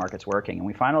think this market's working. And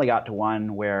we finally got to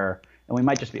one where, and we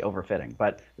might just be overfitting,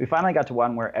 but we finally got to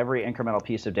one where every incremental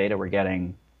piece of data we're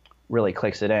getting really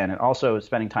clicks it in. And also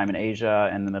spending time in Asia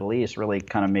and the Middle East really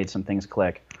kind of made some things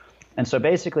click. And so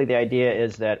basically the idea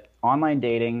is that online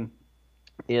dating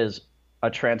is a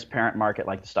transparent market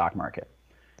like the stock market.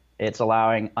 It's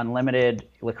allowing unlimited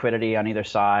liquidity on either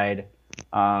side,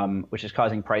 which is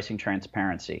causing pricing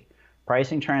transparency.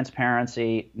 Pricing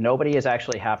transparency, nobody is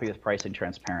actually happy with pricing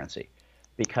transparency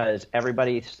because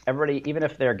everybody, even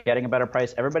if they're getting a better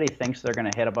price, everybody thinks they're going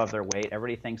to hit above their weight.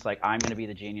 Everybody thinks like, I'm going to be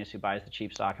the genius who buys the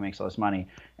cheap stock and makes all this money.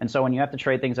 And so when you have to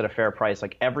trade things at a fair price,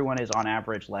 like everyone is on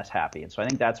average less happy. And so I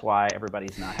think that's why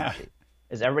everybody's not happy,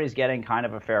 is everybody's getting kind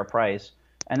of a fair price.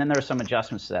 And then there's some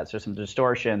adjustments to that. So there's some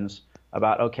distortions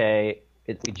about, okay,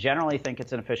 we generally think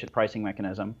it's an efficient pricing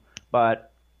mechanism, but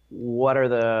what are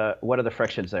the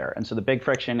frictions there? And so the big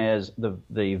friction is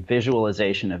the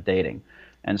visualization of dating.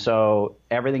 And so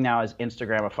everything now is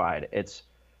Instagramified. It's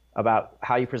about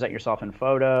how you present yourself in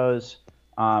photos,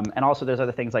 and also there's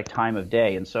other things like time of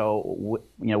day. And so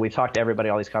we've talked to everybody,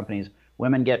 all these companies.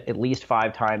 Women get at least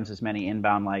 5 times as many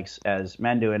inbound likes as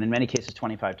men do, and in many cases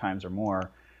 25 times or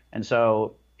more. And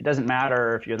so it doesn't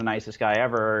matter if you're the nicest guy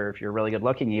ever, or if you're really good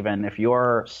looking even, if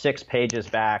you're 6 pages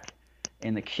back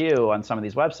in the queue on some of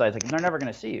these websites, like they're never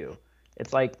going to see you.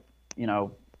 It's like,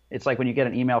 it's like when you get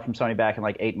an email from somebody back in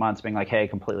like 8 months being like, hey,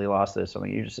 completely lost this,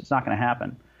 something, it's not going to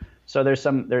happen. So there's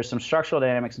some structural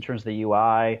dynamics in terms of the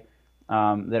UI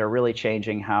that are really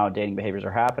changing how dating behaviors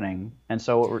are happening. And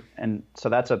so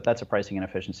that's a pricing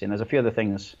inefficiency. And there's a few other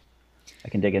things I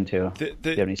can dig into.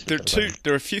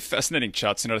 There are a few fascinating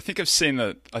charts in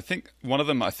it. I think one of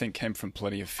them came from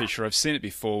Plenty of Fisher. I've seen it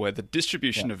before, where the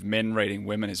distribution of men rating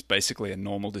women is basically a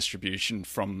normal distribution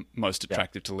from most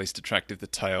attractive to least attractive, the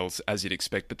tails, as you'd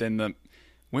expect. But then the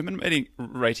women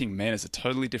rating men is a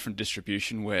totally different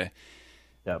distribution, where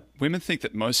women think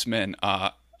that most men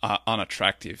are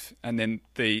unattractive, and then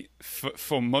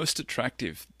for most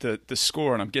attractive, the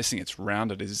score, and I'm guessing it's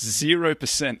rounded, is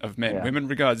 0% of men. Women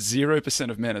regard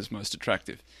 0% of men as most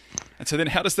attractive. And so then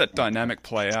how does that dynamic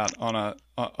play out on a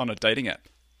dating app?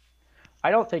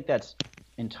 I don't think that's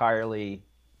entirely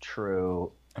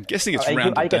true. I'm guessing it's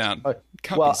rounded down. It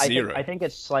can't be 0. I think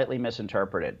it's slightly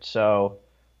misinterpreted. So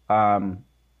one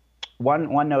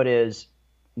note is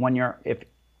if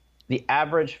the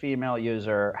average female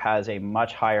user has a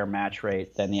much higher match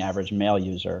rate than the average male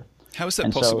user. How is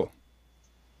that possible?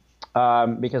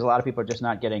 So, because a lot of people are just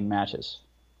not getting matches.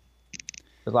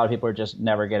 A lot of people are just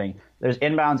never getting. There's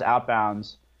inbounds,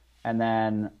 outbounds, and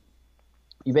then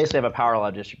you basically have a power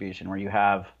law distribution where you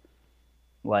have,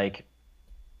 like,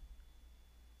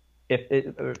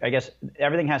 I guess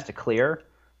everything has to clear,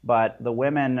 but the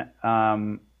women,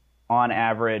 on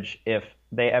average, if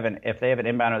they have an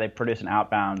inbound or they produce an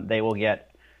outbound, they will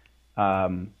get.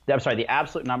 The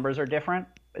absolute numbers are different.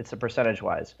 It's the percentage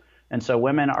wise, and so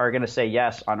women are going to say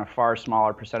yes on a far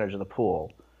smaller percentage of the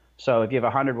pool. So if you have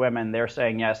 100 women, they're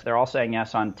saying yes. They're all saying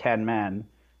yes on 10 men,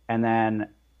 and then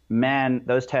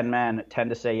those 10 men tend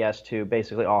to say yes to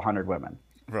basically all 100 women.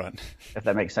 Right. If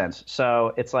that makes sense.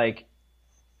 So it's like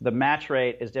the match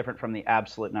rate is different from the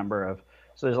absolute number of.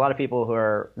 So there's a lot of people who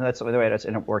are. That's the way that's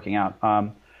end up working out.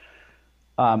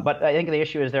 But I think the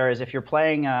issue is if you're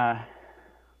playing,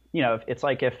 it's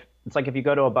like if you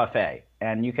go to a buffet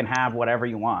and you can have whatever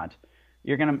you want,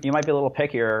 you might be a little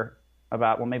pickier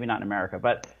about, well, maybe not in America,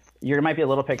 but you might be a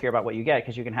little pickier about what you get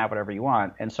because you can have whatever you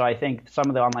want. And so I think some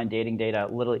of the online dating data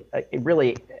it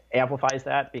really amplifies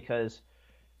that because,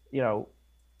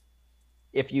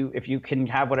 if you can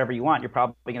have whatever you want, you're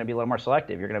probably going to be a little more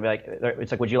selective. You're going to be like,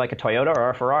 it's like, would you like a Toyota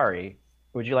or a Ferrari?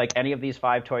 Would you like any of these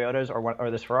 5 Toyotas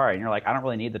or this Ferrari? And you're like, I don't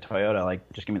really need the Toyota. Like,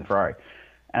 just give me the Ferrari.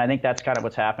 And I think that's kind of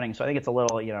what's happening. So I think it's a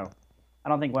little, I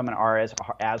don't think women are as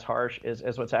harsh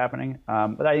as what's happening.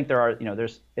 But I think there are,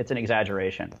 it's an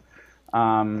exaggeration.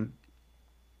 I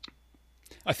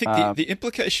think the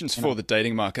implications for the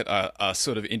dating market are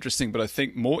sort of interesting, but I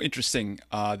think more interesting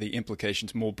are the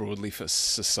implications more broadly for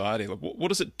society. Like, what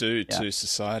does it do to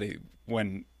society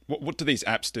what do these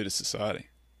apps do to society?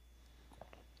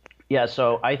 Yeah,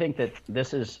 so I think that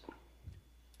it's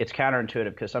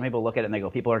counterintuitive because some people look at it and they go,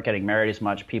 people aren't getting married as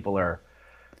much. People are,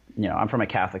 I'm from a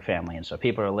Catholic family, and so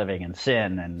people are living in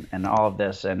sin and all of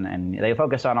this, and they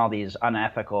focus on all these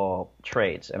unethical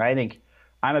traits. And I think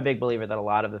I'm a big believer that a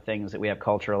lot of the things that we have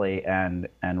culturally and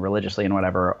religiously and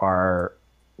whatever are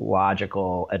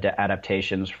logical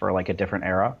adaptations for like a different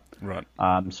era. Right.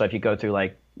 So if you go through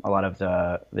like a lot of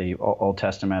the Old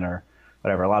Testament or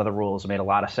whatever, a lot of the rules made a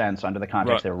lot of sense under the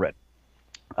context they were written.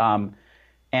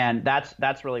 And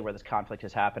that's really where this conflict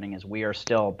is happening, is we are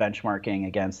still benchmarking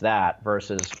against that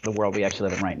versus the world we actually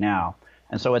live in right now.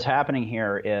 And so what's happening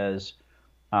here is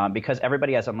because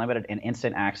everybody has unlimited and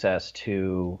instant access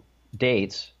to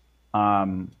dates,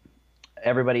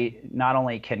 everybody not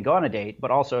only can go on a date,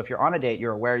 but also if you're on a date,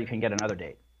 you're aware you can get another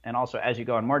date. And also as you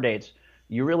go on more dates,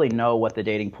 you really know what the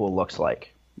dating pool looks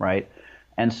like, right?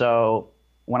 And so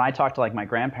when I talk to like my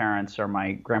grandparents or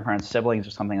my grandparents' siblings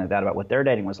or something like that about what their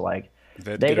dating was like,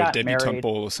 They had to They go to a got debutante married.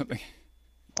 ball or something.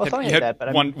 Well, something You like had that. But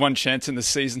I mean, one chance in the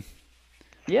season.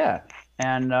 yeah.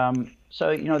 And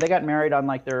so they got married on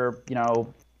like their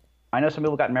I know some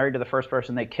people got married to the first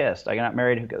person they kissed. I got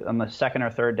married on the second or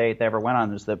third date they ever went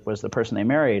on was the person they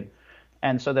married.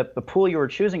 And so the pool you were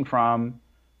choosing from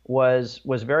was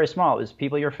very small. It was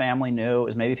people your family knew. It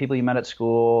was maybe people you met at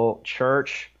school,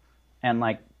 church, and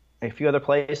like a few other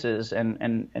places.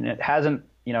 And it hasn't,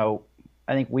 I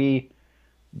think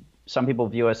some people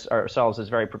view ourselves as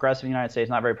very progressive in the United States,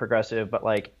 not very progressive, but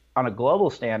like on a global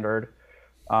standard,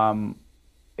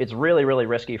 it's really, really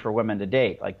risky for women to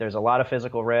date. Like there's a lot of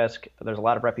physical risk. There's a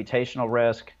lot of reputational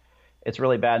risk. It's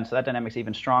really bad. And so that dynamic's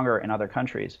even stronger in other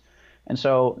countries. And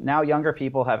so now younger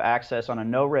people have access on a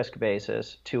no-risk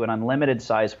basis to an unlimited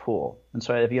size pool. And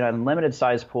so if you have an unlimited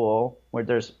size pool where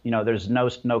there's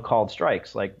no called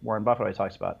strikes, like Warren Buffett always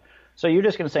talks about. So you're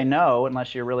just going to say no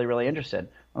unless you're really, really interested.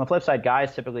 On the flip side,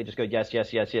 guys typically just go yes,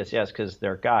 yes, yes, yes, yes, because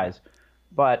they're guys.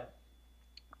 But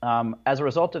as a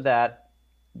result of that,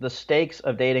 the stakes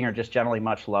of dating are just generally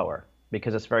much lower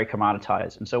because it's very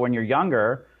commoditized. And so when you're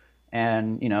younger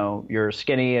and you're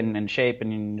skinny and in shape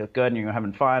and you look good and you're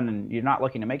having fun and you're not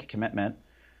looking to make a commitment,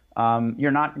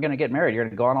 you're not going to get married. You're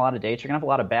going to go on a lot of dates. You're going to have a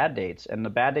lot of bad dates. And the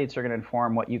bad dates are going to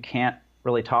inform what you can't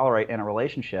really tolerate in a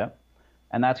relationship.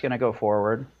 And that's going to go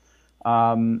forward.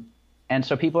 And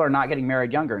so people are not getting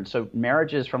married younger. And so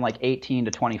marriages from like 18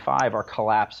 to 25 are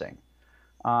collapsing.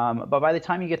 But by the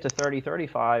time you get to 30,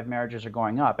 35, marriages are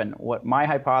going up. And what my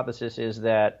hypothesis is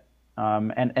that,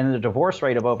 and the divorce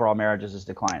rate of overall marriages is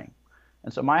declining.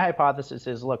 And so my hypothesis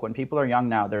is, look, when people are young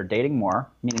now, they're dating more,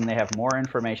 meaning they have more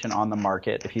information on the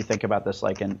market. If you think about this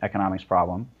like an economics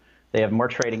problem, they have more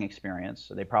trading experience,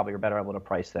 so they probably are better able to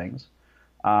price things.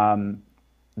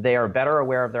 They are better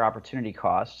aware of their opportunity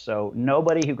costs. So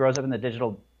nobody who grows up in the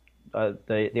digital,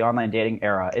 the online dating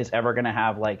era is ever going to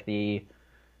have like the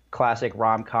classic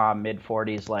rom-com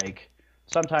mid-40s, like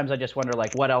sometimes I just wonder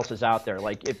like what else is out there.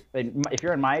 Like if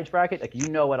you're in my age bracket, like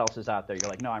what else is out there. You're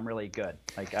like, no, I'm really good.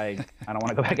 Like I don't want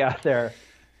to go back out there.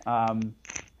 And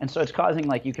so it's causing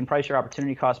like you can price your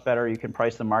opportunity cost better, you can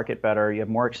price the market better, you have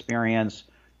more experience,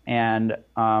 and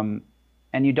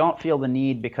you don't feel the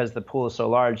need because the pool is so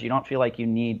large. You don't feel like you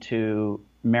need to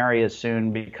marry as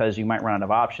soon because you might run out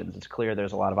of options. It's clear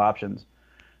there's a lot of options,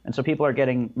 and so people are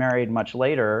getting married much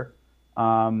later.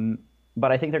 But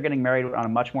I think they're getting married on a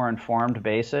much more informed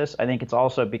basis. I think it's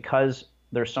also because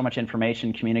there's so much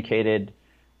information communicated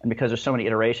and because there's so many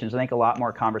iterations, I think a lot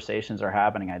more conversations are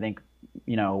happening. I think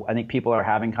people are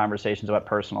having conversations about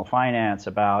personal finance,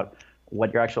 about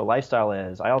what your actual lifestyle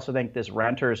is. I also think this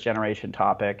renters generation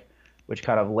topic, which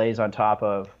kind of lays on top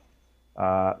of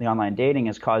the online dating,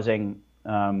 is causing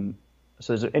so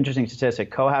there's an interesting statistic.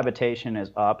 Cohabitation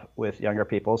is up with younger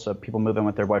people, so people move in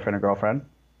with their boyfriend or girlfriend.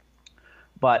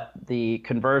 But the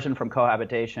conversion from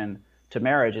cohabitation to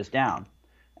marriage is down.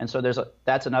 And so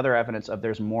that's another evidence of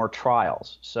there's more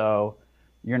trials. So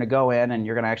you're going to go in and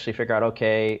you're going to actually figure out,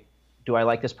 okay, do I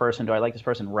like this person? Do I like this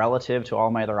person relative to all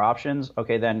my other options?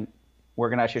 Okay, then we're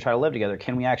going to actually try to live together.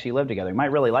 Can we actually live together? We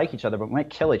might really like each other, but we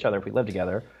might kill each other if we live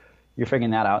together. You're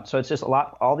figuring that out. So it's just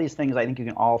all these things I think you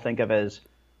can all think of as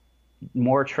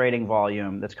more trading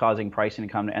volume that's causing pricing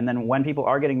to come. And then when people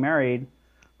are getting married,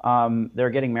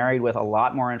 they're getting married with a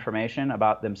lot more information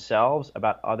about themselves,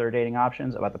 about other dating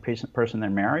options, about the person they're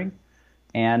marrying,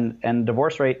 and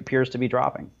divorce rate appears to be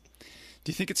dropping.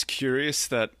 Do you think it's curious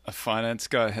that a finance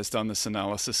guy has done this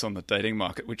analysis on the dating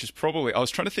market, which is probably, I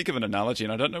was trying to think of an analogy,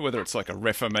 and I don't know whether it's like a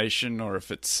reformation or if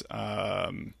it's,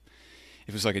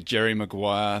 it was like a Jerry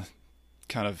Maguire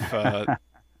kind of,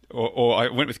 or I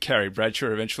went with Carrie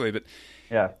Bradshaw eventually, but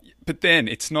yeah. But then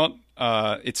it's not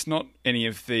any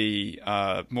of the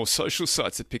more social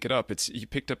sites that pick it up. It's you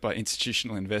picked up by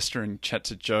Institutional Investor and Chat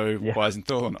to Joe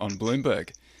Weisenthal on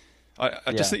Bloomberg.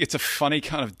 I just think it's a funny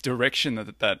kind of direction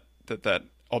that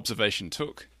observation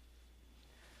took.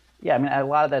 Yeah, I mean, a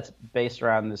lot of that's based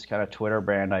around this kind of Twitter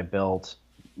brand I built,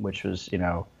 which was,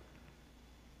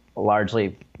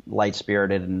 largely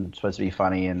light-spirited and supposed to be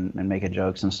funny and making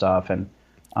jokes and stuff. And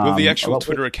will the actual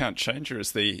Twitter account change, or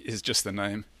is just the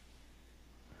name?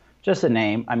 Just the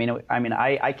name.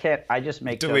 I can't. I just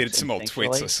make deleted some old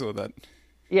tweets. I saw that.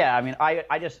 Yeah, I mean,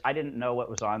 I didn't know what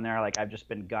was on there. Like, I've just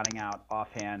been gunning out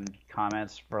offhand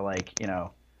comments for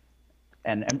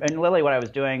and literally what I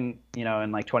was doing,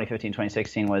 in like 2015,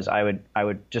 2016 was I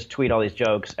would just tweet all these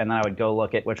jokes and then I would go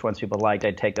look at which ones people liked.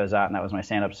 I'd take those out and that was my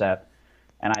stand-up set.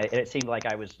 And it seemed like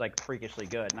I was like freakishly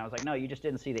good. And I was like, no, you just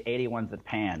didn't see the 80 ones that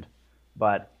panned.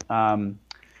 But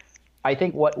I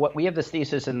think what we have this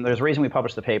thesis, and there's a reason we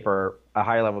published the paper a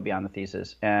higher level beyond the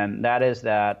thesis, and that is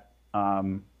that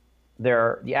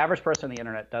the average person on the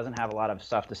internet doesn't have a lot of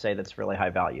stuff to say that's really high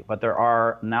value, but there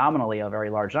are nominally a very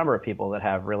large number of people that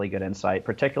have really good insight,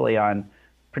 particularly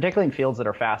in fields that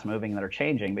are fast moving, that are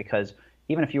changing. Because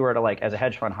even if you were to, like, as a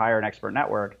hedge fund, hire an expert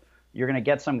network, you're going to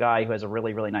get some guy who has a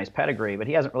really, really nice pedigree, but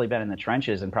he hasn't really been in the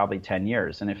trenches in probably 10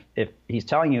 years. And if he's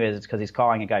telling you it's because he's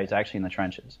calling a guy who's actually in the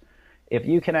trenches. If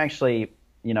you can actually,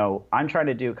 I'm trying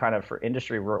to do kind of for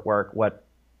industry work what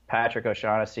Patrick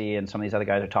O'Shaughnessy and some of these other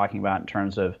guys are talking about in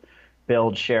terms of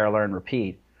build, share, learn,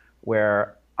 repeat,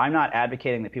 where I'm not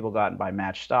advocating that people go out and buy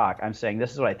match stock. I'm saying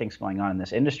this is what I think is going on in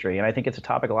this industry. And I think it's a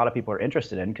topic a lot of people are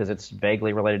interested in because it's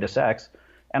vaguely related to sex.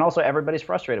 And also everybody's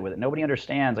frustrated with it. Nobody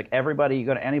understands. Like, everybody, you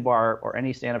go to any bar or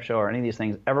any stand-up show or any of these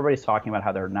things, everybody's talking about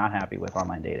how they're not happy with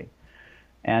online dating.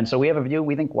 And so we have a view.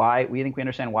 We think we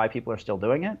understand why people are still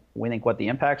doing it. We think what the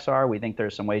impacts are. We think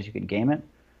there's some ways you can game it.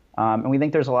 And we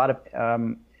think there's a lot of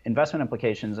investment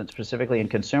implications, and specifically in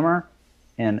consumer,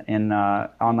 in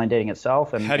online dating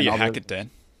itself. And how do you hack it, Dan?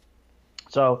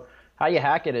 So how you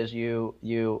hack it is I'll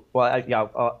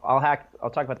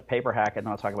talk about the paper hack, and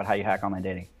then I'll talk about how you hack online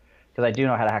dating, because I do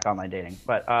know how to hack online dating.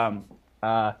 But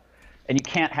and you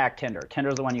can't hack Tinder.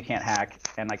 Tinder's the one you can't hack,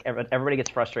 and like everybody gets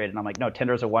frustrated. And I'm like, no,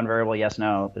 Tinder's a one variable yes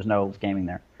no. There's no gaming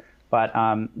there. But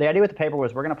the idea with the paper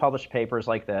was we're going to publish papers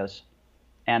like this,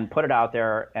 and put it out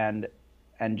there, and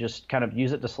just kind of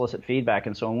use it to solicit feedback.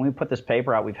 And so when we put this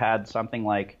paper out, we've had something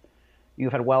like,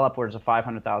 you've had well upwards of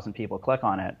 500,000 people click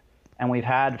on it. And we've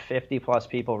had 50 plus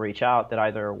people reach out that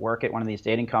either work at one of these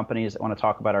dating companies that want to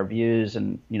talk about our views.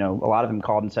 And, a lot of them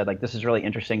called and said, like, this is really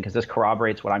interesting because this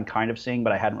corroborates what I'm kind of seeing,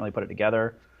 but I hadn't really put it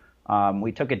together.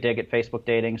 We took a dig at Facebook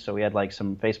dating. So we had like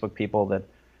some Facebook people that,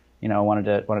 wanted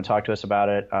to talk to us about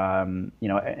it.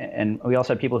 And we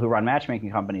also had people who run matchmaking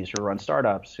companies, who run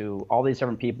startups, all these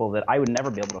different people that I would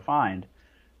never be able to find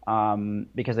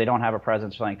because they don't have a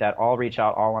presence or something like that, all reach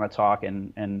out, all want to talk.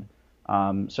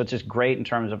 So it's just great in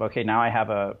terms of, okay, now I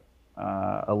have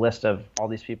a list of all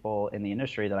these people in the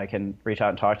industry that I can reach out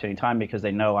and talk to anytime because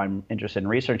they know I'm interested in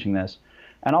researching this.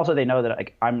 And also they know that,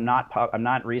 like, I'm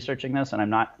not researching this and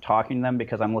I'm not talking to them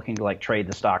because I'm looking to, like, trade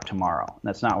the stock tomorrow.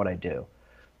 That's not what I do.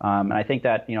 And I think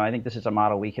that, I think this is a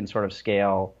model we can sort of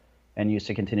scale and use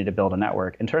to continue to build a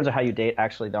network. In terms of how you date,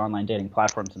 actually, the online dating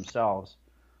platforms themselves,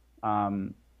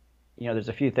 there's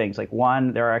a few things. Like,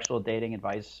 one, there are actual dating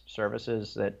advice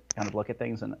services that kind of look at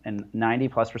things, and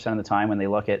 90+% of the time when they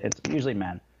look at, it's usually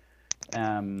men.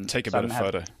 Take a better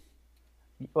photo.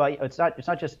 Well, it's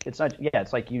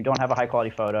like you don't have a high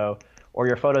quality photo, or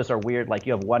your photos are weird. Like,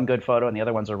 you have one good photo and the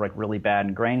other ones are like really bad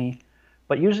and grainy.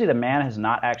 But usually the man has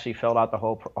not actually filled out the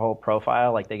whole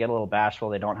profile. Like, they get a little bashful.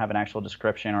 They don't have an actual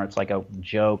description, or it's like a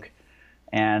joke.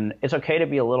 And it's okay to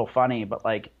be a little funny, but,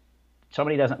 like,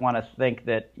 somebody doesn't want to think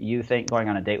that you think going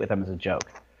on a date with them is a joke.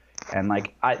 And,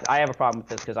 like, I have a problem with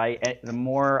this because the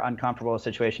more uncomfortable a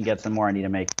situation gets, the more I need to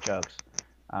make jokes.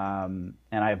 And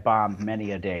I've bombed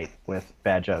many a date with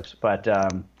bad jokes. But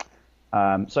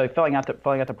so filling out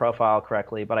the profile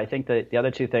correctly. But I think that the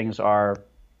other two things are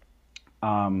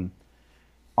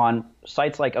on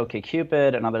sites like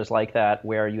OkCupid and others like that,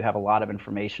 where you have a lot of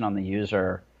information on the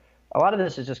user. A lot of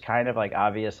this is just kind of like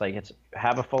obvious, like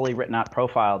have a fully written out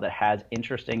profile that has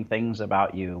interesting things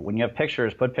about you. When you have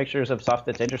pictures, put pictures of stuff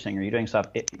that's interesting, or you're doing stuff,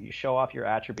 you show off your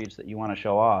attributes that you want to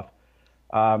show off.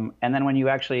 And then when you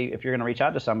actually, if you're going to reach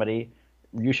out to somebody,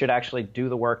 you should actually do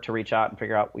the work to reach out and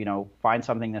figure out, find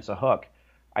something that's a hook.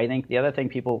 I think the other thing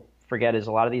people forget is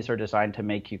a lot of these are designed to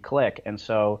make you click. And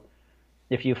so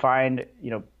if you find,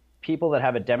 people that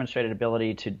have a demonstrated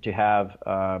ability to have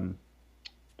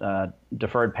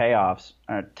deferred payoffs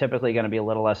are typically going to be a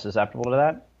little less susceptible to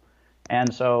that.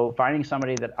 And so finding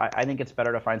somebody that I think it's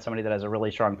better to find somebody that has a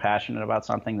really strong passion about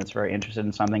something, that's very interested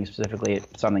in something, specifically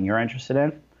something you're interested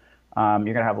in. You're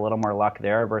going to have a little more luck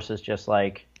there versus just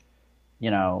like,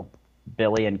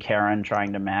 Billy and Karen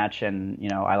trying to match. And,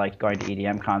 I like going to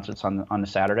EDM concerts on the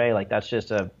Saturday. Like, that's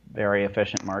just a very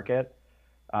efficient market.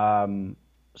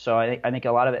 So I think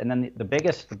a lot of it, and then the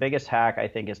biggest hack I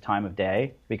think is time of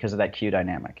day because of that queue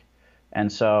dynamic. And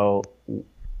so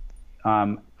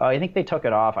I think they took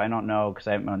it off. I don't know because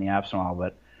I haven't been on the apps in a while,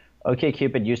 but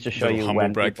OkCupid used to show you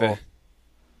when people. There.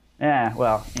 Yeah,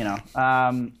 well,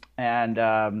 I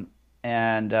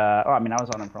was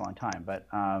on them for a long time, but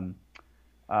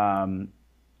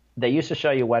they used to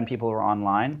show you when people were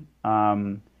online,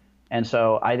 and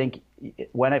so I think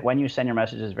when you send your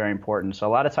messages is very important. So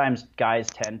a lot of times guys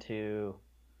tend to,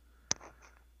 is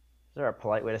there a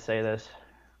polite way to say this?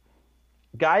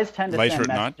 Guys tend to send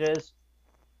messages,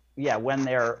 when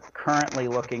they're currently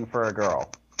looking for a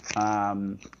girl. A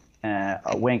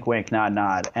wink, wink, nod,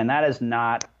 nod. And that is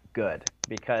not good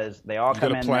because they all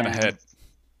come in. You got to plan ahead.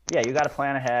 Yeah, you got to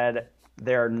plan ahead.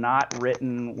 They're not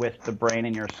written with the brain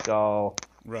in your skull.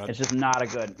 Right. It's just not a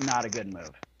good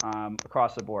move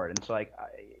across the board. And so like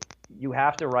you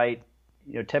have to write.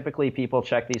 Typically people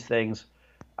check these things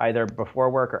either before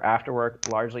work or after work.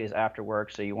 Largely is after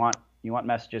work. So you want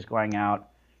messages going out,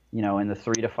 in the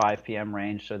 3 to 5 p.m.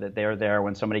 range, so that they're there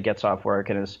when somebody gets off work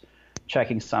and is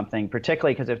checking something.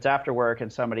 Particularly because if it's after work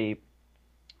and somebody,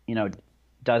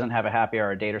 doesn't have a happy hour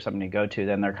or a date or something to go to,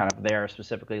 then they're kind of there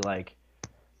specifically like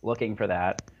looking for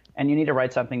that. And you need to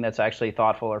write something that's actually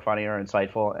thoughtful or funny or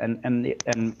insightful. And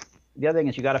the other thing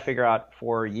is you got to figure out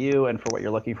for you and for what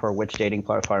you're looking for which dating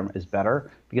platform is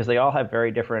better, because they all have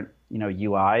very different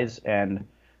UIs and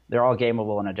they're all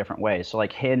gameable in a different way. So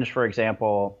like Hinge, for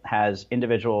example, has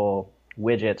individual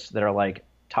widgets that are like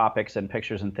topics and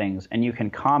pictures and things, and you can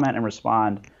comment and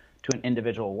respond to an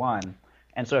individual one.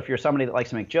 And so if you're somebody that likes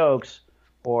to make jokes,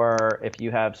 or if you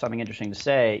have something interesting to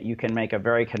say, you can make a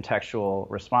very contextual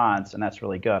response, and that's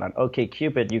really good. On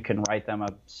OkCupid, you can write them a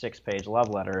 6-page love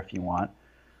letter if you want.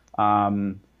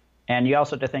 And you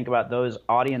also have to think about those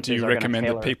audiences. Do you recommend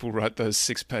that people write those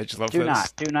 6-page love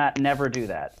letters? Do not, never do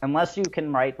that. Unless you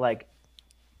can write like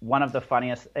one of the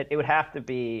funniest, it would have to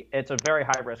be, it's a very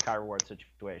high risk, high reward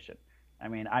situation. I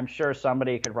mean, I'm sure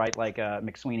somebody could write like a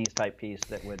McSweeney's type piece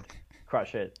that would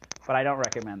crush it, but I don't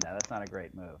recommend that. That's not a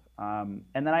great move. And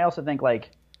then I also think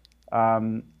like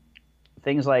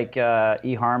things like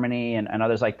eHarmony and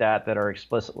others like that are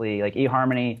explicitly like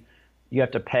eHarmony, you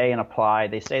have to pay and apply.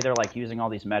 They say they're like using all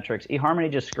these metrics.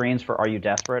 eHarmony just screens for, are you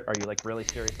desperate? Are you like really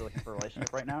seriously looking for a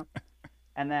relationship right now?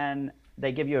 And then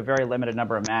they give you a very limited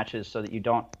number of matches so that you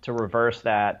don't, to reverse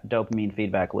that dopamine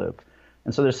feedback loop.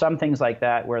 And so there's some things like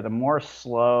that where the more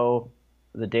slow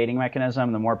the dating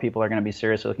mechanism, the more people are going to be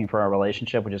seriously looking for a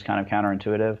relationship, which is kind of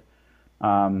counterintuitive.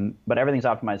 But everything's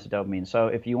optimized to dopamine. So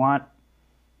if you want,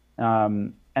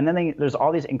 and then there's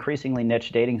all these increasingly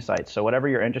niche dating sites. So whatever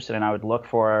you're interested in, I would look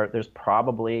for. There's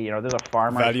probably, there's a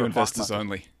farmer. Value investors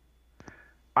only.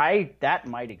 That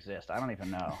might exist. I don't even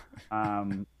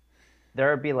know.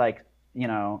 There would be like,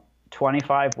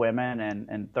 25 women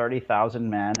and 30,000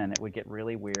 men, and it would get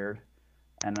really weird.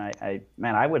 And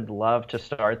I would love to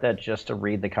start that just to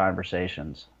read the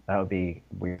conversations. That would be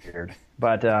weird.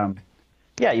 But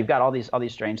yeah, you've got all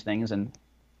these strange things, and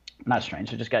not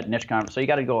strange. You just got niche so you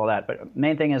got to go all that. But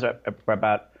main thing is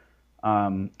about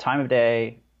time of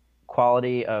day,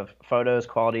 quality of photos,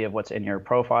 quality of what's in your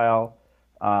profile,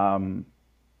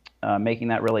 making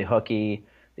that really hooky.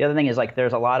 The other thing is like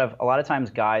there's a lot of times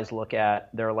guys look at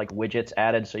there are like widgets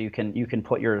added, so you can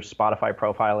put your Spotify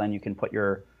profile in, you can put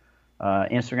your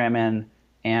Instagram in,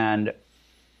 and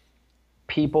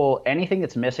anything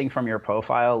that's missing from your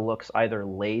profile looks either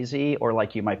lazy or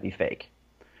like you might be fake.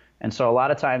 And so a lot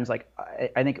of times, like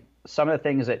I think some of the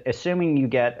things that, assuming you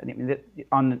get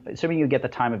the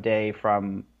time of day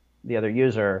from the other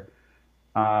user,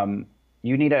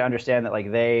 you need to understand that like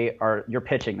you're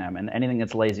pitching them, and anything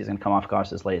that's lazy is going to come off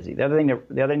cost as lazy. The other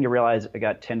thing you realize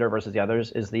about Tinder versus the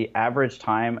others is the average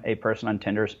time a person on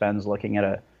Tinder spends looking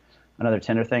at another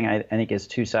Tinder thing, I think, is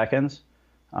 2 seconds.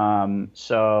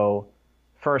 So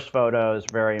first photo is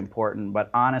very important, but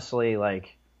honestly,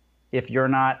 like if you're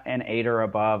not an 8 or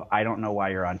above, I don't know why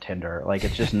you're on Tinder. Like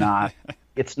it's just not.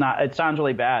 It sounds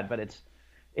really bad, but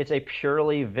it's a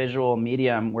purely visual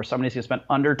medium where somebody's gonna spend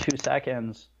under 2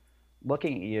 seconds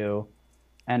looking at you,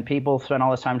 and people spend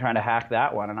all this time trying to hack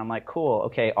that one. And I'm like, cool,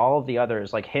 okay. All of the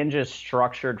others, like Hinge is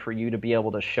structured for you to be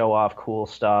able to show off cool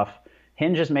stuff.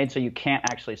 Hinge is made so you can't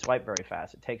actually swipe very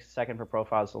fast. It takes a second for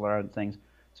profiles to learn things.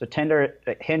 So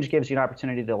Hinge gives you an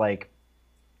opportunity to like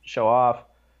show off.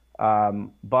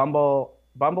 Bumble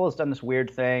has done this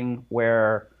weird thing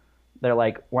where they're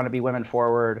like want to be women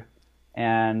forward,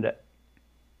 and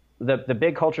the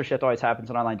big culture shift always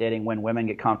happens in online dating when women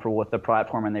get comfortable with the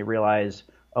platform and they realize,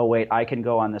 oh wait, I can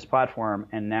go on this platform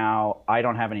and now I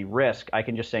don't have any risk. I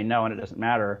can just say no and it doesn't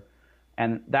matter.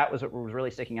 And that was what was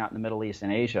really sticking out in the Middle East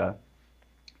and Asia,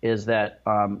 is that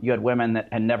you had women that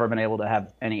had never been able to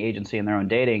have any agency in their own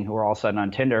dating who were all of a sudden on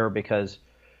Tinder because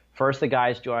first the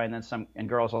guys join, then and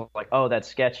girls are like, oh, that's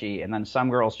sketchy. And then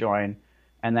some girls join,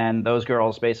 and then those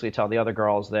girls basically tell the other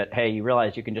girls that, hey, you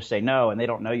realize you can just say no, and they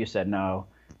don't know you said no,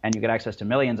 and you get access to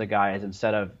millions of guys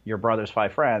instead of your brother's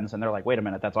 5 friends. And they're like, wait a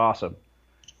minute, that's awesome.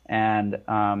 And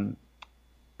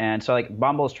so like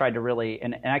Bumble's tried to really,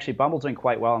 and actually Bumble's doing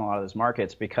quite well in a lot of those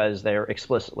markets because they're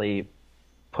explicitly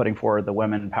putting forward the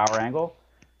women power angle.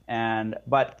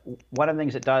 But one of the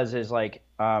things it does is like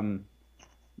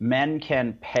men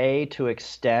can pay to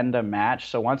extend a match.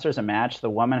 So once there's a match, the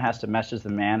woman has to message the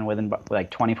man within like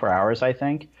 24 hours, I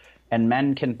think. And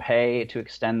men can pay to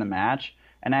extend the match.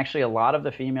 And actually, a lot of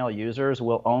the female users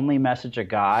will only message a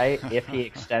guy if he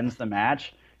extends the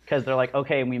match, because they're like,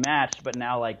 okay, we matched, but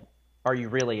now, like, are you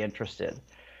really interested?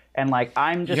 And like,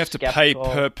 I'm just you have to skeptical.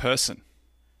 pay per person.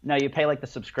 No, you pay like the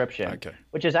subscription, okay.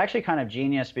 Which is actually kind of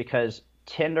genius because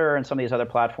Tinder and some of these other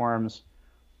platforms,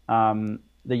 the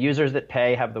users that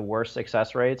pay have the worst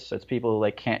success rates. So it's people who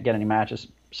like can't get any matches,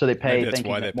 so they pay. Maybe that's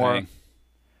why they're paying.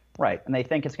 Right, and they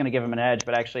think it's going to give them an edge,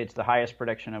 but actually it's the highest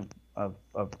prediction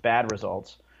of bad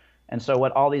results. And so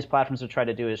what all these platforms have tried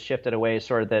to do is shift it away,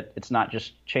 sort of that it's not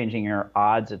just changing your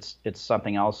odds, it's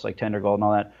something else like Tinder Gold and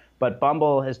all that. But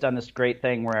Bumble has done this great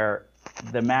thing where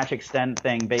the match extend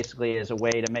thing basically is a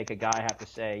way to make a guy have to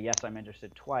say, yes, I'm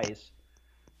interested twice.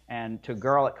 And to a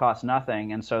girl, it costs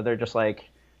nothing. And so they're just like,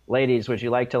 ladies, would you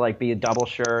like to like be double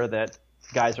sure that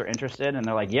guys are interested? And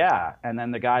they're like, yeah. And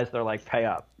then the guys, they're like, pay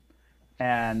up.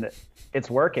 And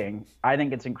it's working. I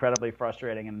think it's incredibly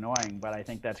frustrating and annoying, but I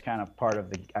think that's kind of part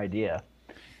of the idea.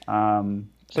 So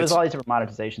there's all these different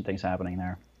monetization things happening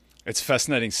there. It's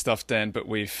fascinating stuff, Dan, but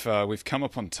we've come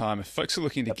up on time. If folks are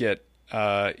looking to get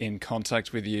in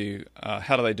contact with you,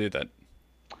 how do they do that?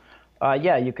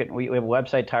 Yeah, you can. We have a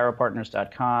website,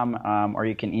 tyropartners.com, or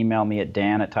you can email me at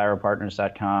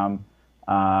dan@tyropartners.com,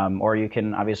 or you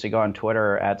can obviously go on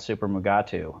Twitter at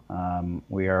Supermugatu.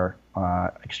 We are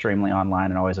extremely online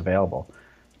and always available.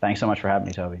 Thanks so much for having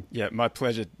me, Toby. Yeah, my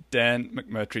pleasure. Dan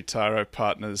McMurtrie, Tyro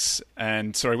Partners.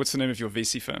 And sorry, what's the name of your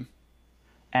VC firm?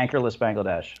 Anchorless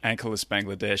Bangladesh. Anchorless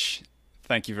Bangladesh.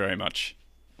 Thank you very much.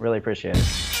 Really appreciate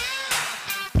it.